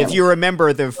 About And if Sam. you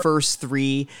remember the first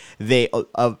three, the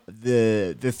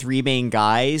three main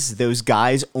guys, those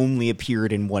guys only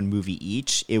appeared in one movie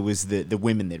each. It was the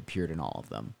women that appeared in all of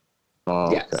them.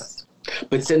 Oh, Yes.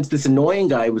 But since this annoying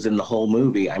guy was in the whole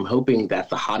movie, I'm hoping that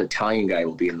the hot Italian guy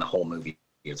will be in the whole movie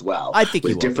as well. I think he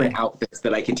with will different be. outfits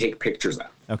that I can take pictures of.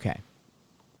 Okay.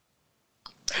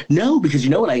 No, because you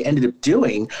know what I ended up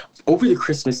doing over the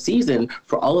Christmas season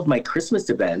for all of my Christmas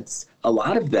events, a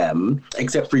lot of them,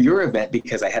 except for your event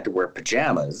because I had to wear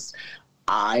pajamas,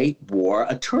 I wore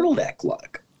a turtleneck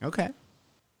look. Okay.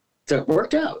 So it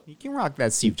worked out. You can rock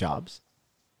that Steve Jobs.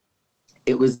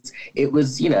 It was,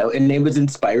 and it was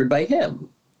inspired by him.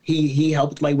 He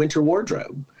helped my winter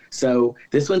wardrobe. So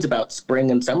this one's about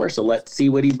spring and summer, so let's see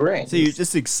what he brings. So you're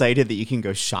just excited that you can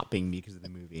go shopping because of the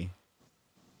movie.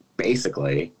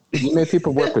 Basically. You made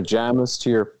people wear pajamas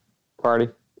to your party?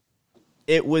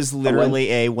 It was literally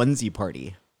a onesie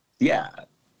party. Yeah.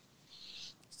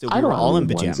 So we were all in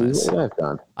pajamas. What have I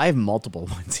done? I have multiple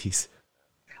onesies.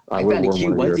 I would found a wear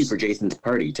cute one of onesie yours. for Jason's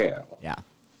party, too. Yeah,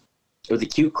 It was a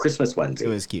cute Christmas onesie it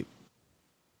was cute.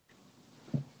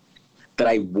 that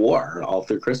I wore all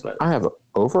through Christmas. I have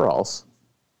overalls.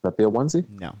 That be a onesie?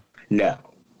 No. No.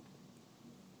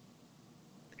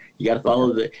 You gotta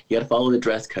follow the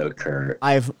dress code, Kurt.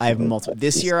 I have multiple.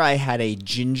 This year I had a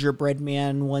gingerbread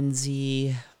man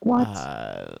onesie.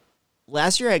 What?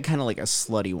 Last year I had kind of like a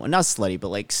slutty one, not slutty, but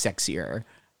like sexier.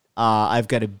 I've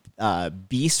got a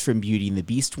Beast from Beauty and the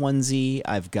Beast onesie.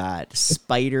 I've got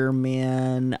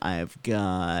Spider-Man. I've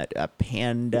got a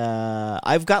panda.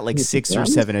 I've got like 6 or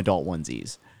 7 adult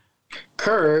onesies.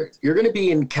 Kurt, you're gonna be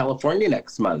in California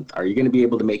next month. Are you gonna be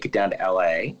able to make it down to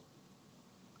LA?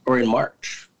 Or in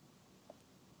March?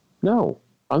 No,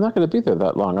 I'm not going to be there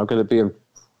that long. I'm going to be in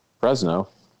Fresno.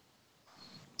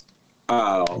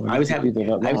 Oh, I was having Be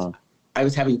there that long. I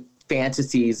was having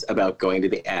fantasies about going to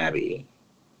the Abbey.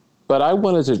 But I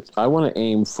want to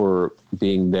aim for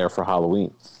being there for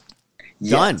Halloween.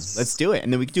 Done. Yes. Let's do it,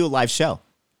 and then we can do a live show.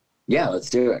 Yeah, let's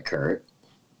do it, Kurt.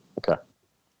 Okay.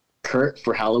 Kurt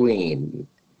for Halloween.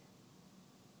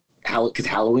 Because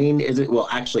Halloween isn't, well,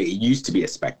 actually, it used to be a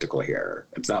spectacle here.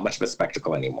 It's not much of a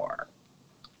spectacle anymore.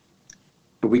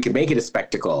 But we can make it a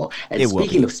spectacle. And It will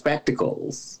speaking be. of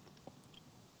spectacles,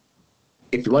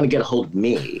 if you want to get a hold of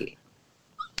me,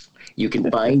 you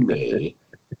can find me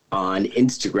on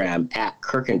Instagram at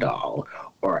Kirkendall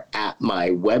or at my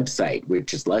website,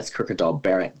 which is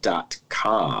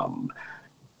leskirkendallbarrett.com.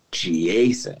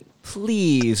 Jason.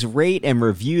 Please rate and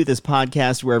review this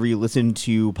podcast wherever you listen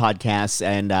to podcasts,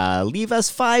 and leave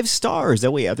us 5 stars. That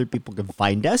way other people can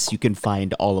find us. You can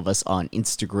find all of us on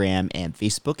Instagram and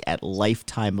Facebook at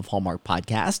Lifetime of Hallmark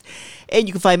Podcast. And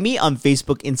you can find me on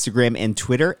Facebook, Instagram, and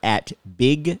Twitter at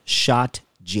Big Shot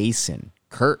Jason.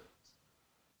 Kurt.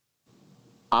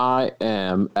 I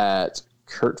am at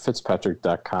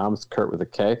kurtfitzpatrick.com. It's Kurt with a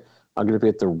K. I'm going to be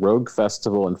at the Rogue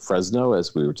Festival in Fresno,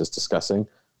 as we were just discussing,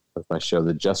 with my show,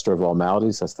 The Jester of All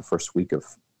Maladies. That's the first week of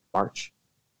March.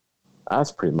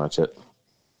 That's pretty much it.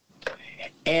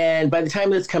 And by the time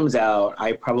this comes out,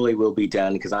 I probably will be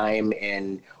done because I'm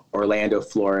in Orlando,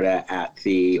 Florida at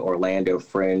the Orlando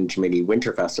Fringe Mini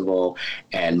Winter Festival.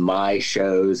 And my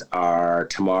shows are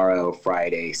tomorrow,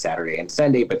 Friday, Saturday, and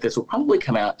Sunday. But this will probably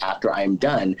come out after I'm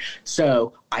done.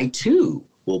 So I, too,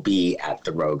 will be at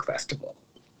the Rogue Festival.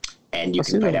 And you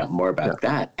can find out more about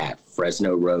that at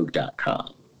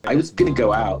FresnoRogue.com. I was going to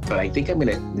go out, but I think I'm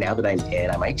going to, now that I'm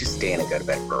in, I might just stay in and go to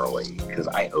bed early because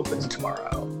I open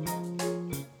tomorrow.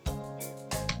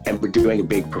 And we're doing a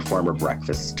big performer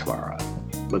breakfast tomorrow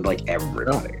with like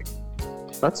everybody.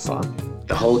 That's fun.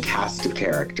 The whole cast of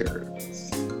characters.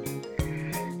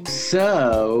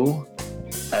 So,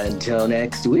 until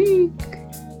next week,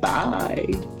 bye.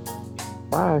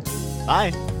 Bye.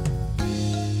 Bye.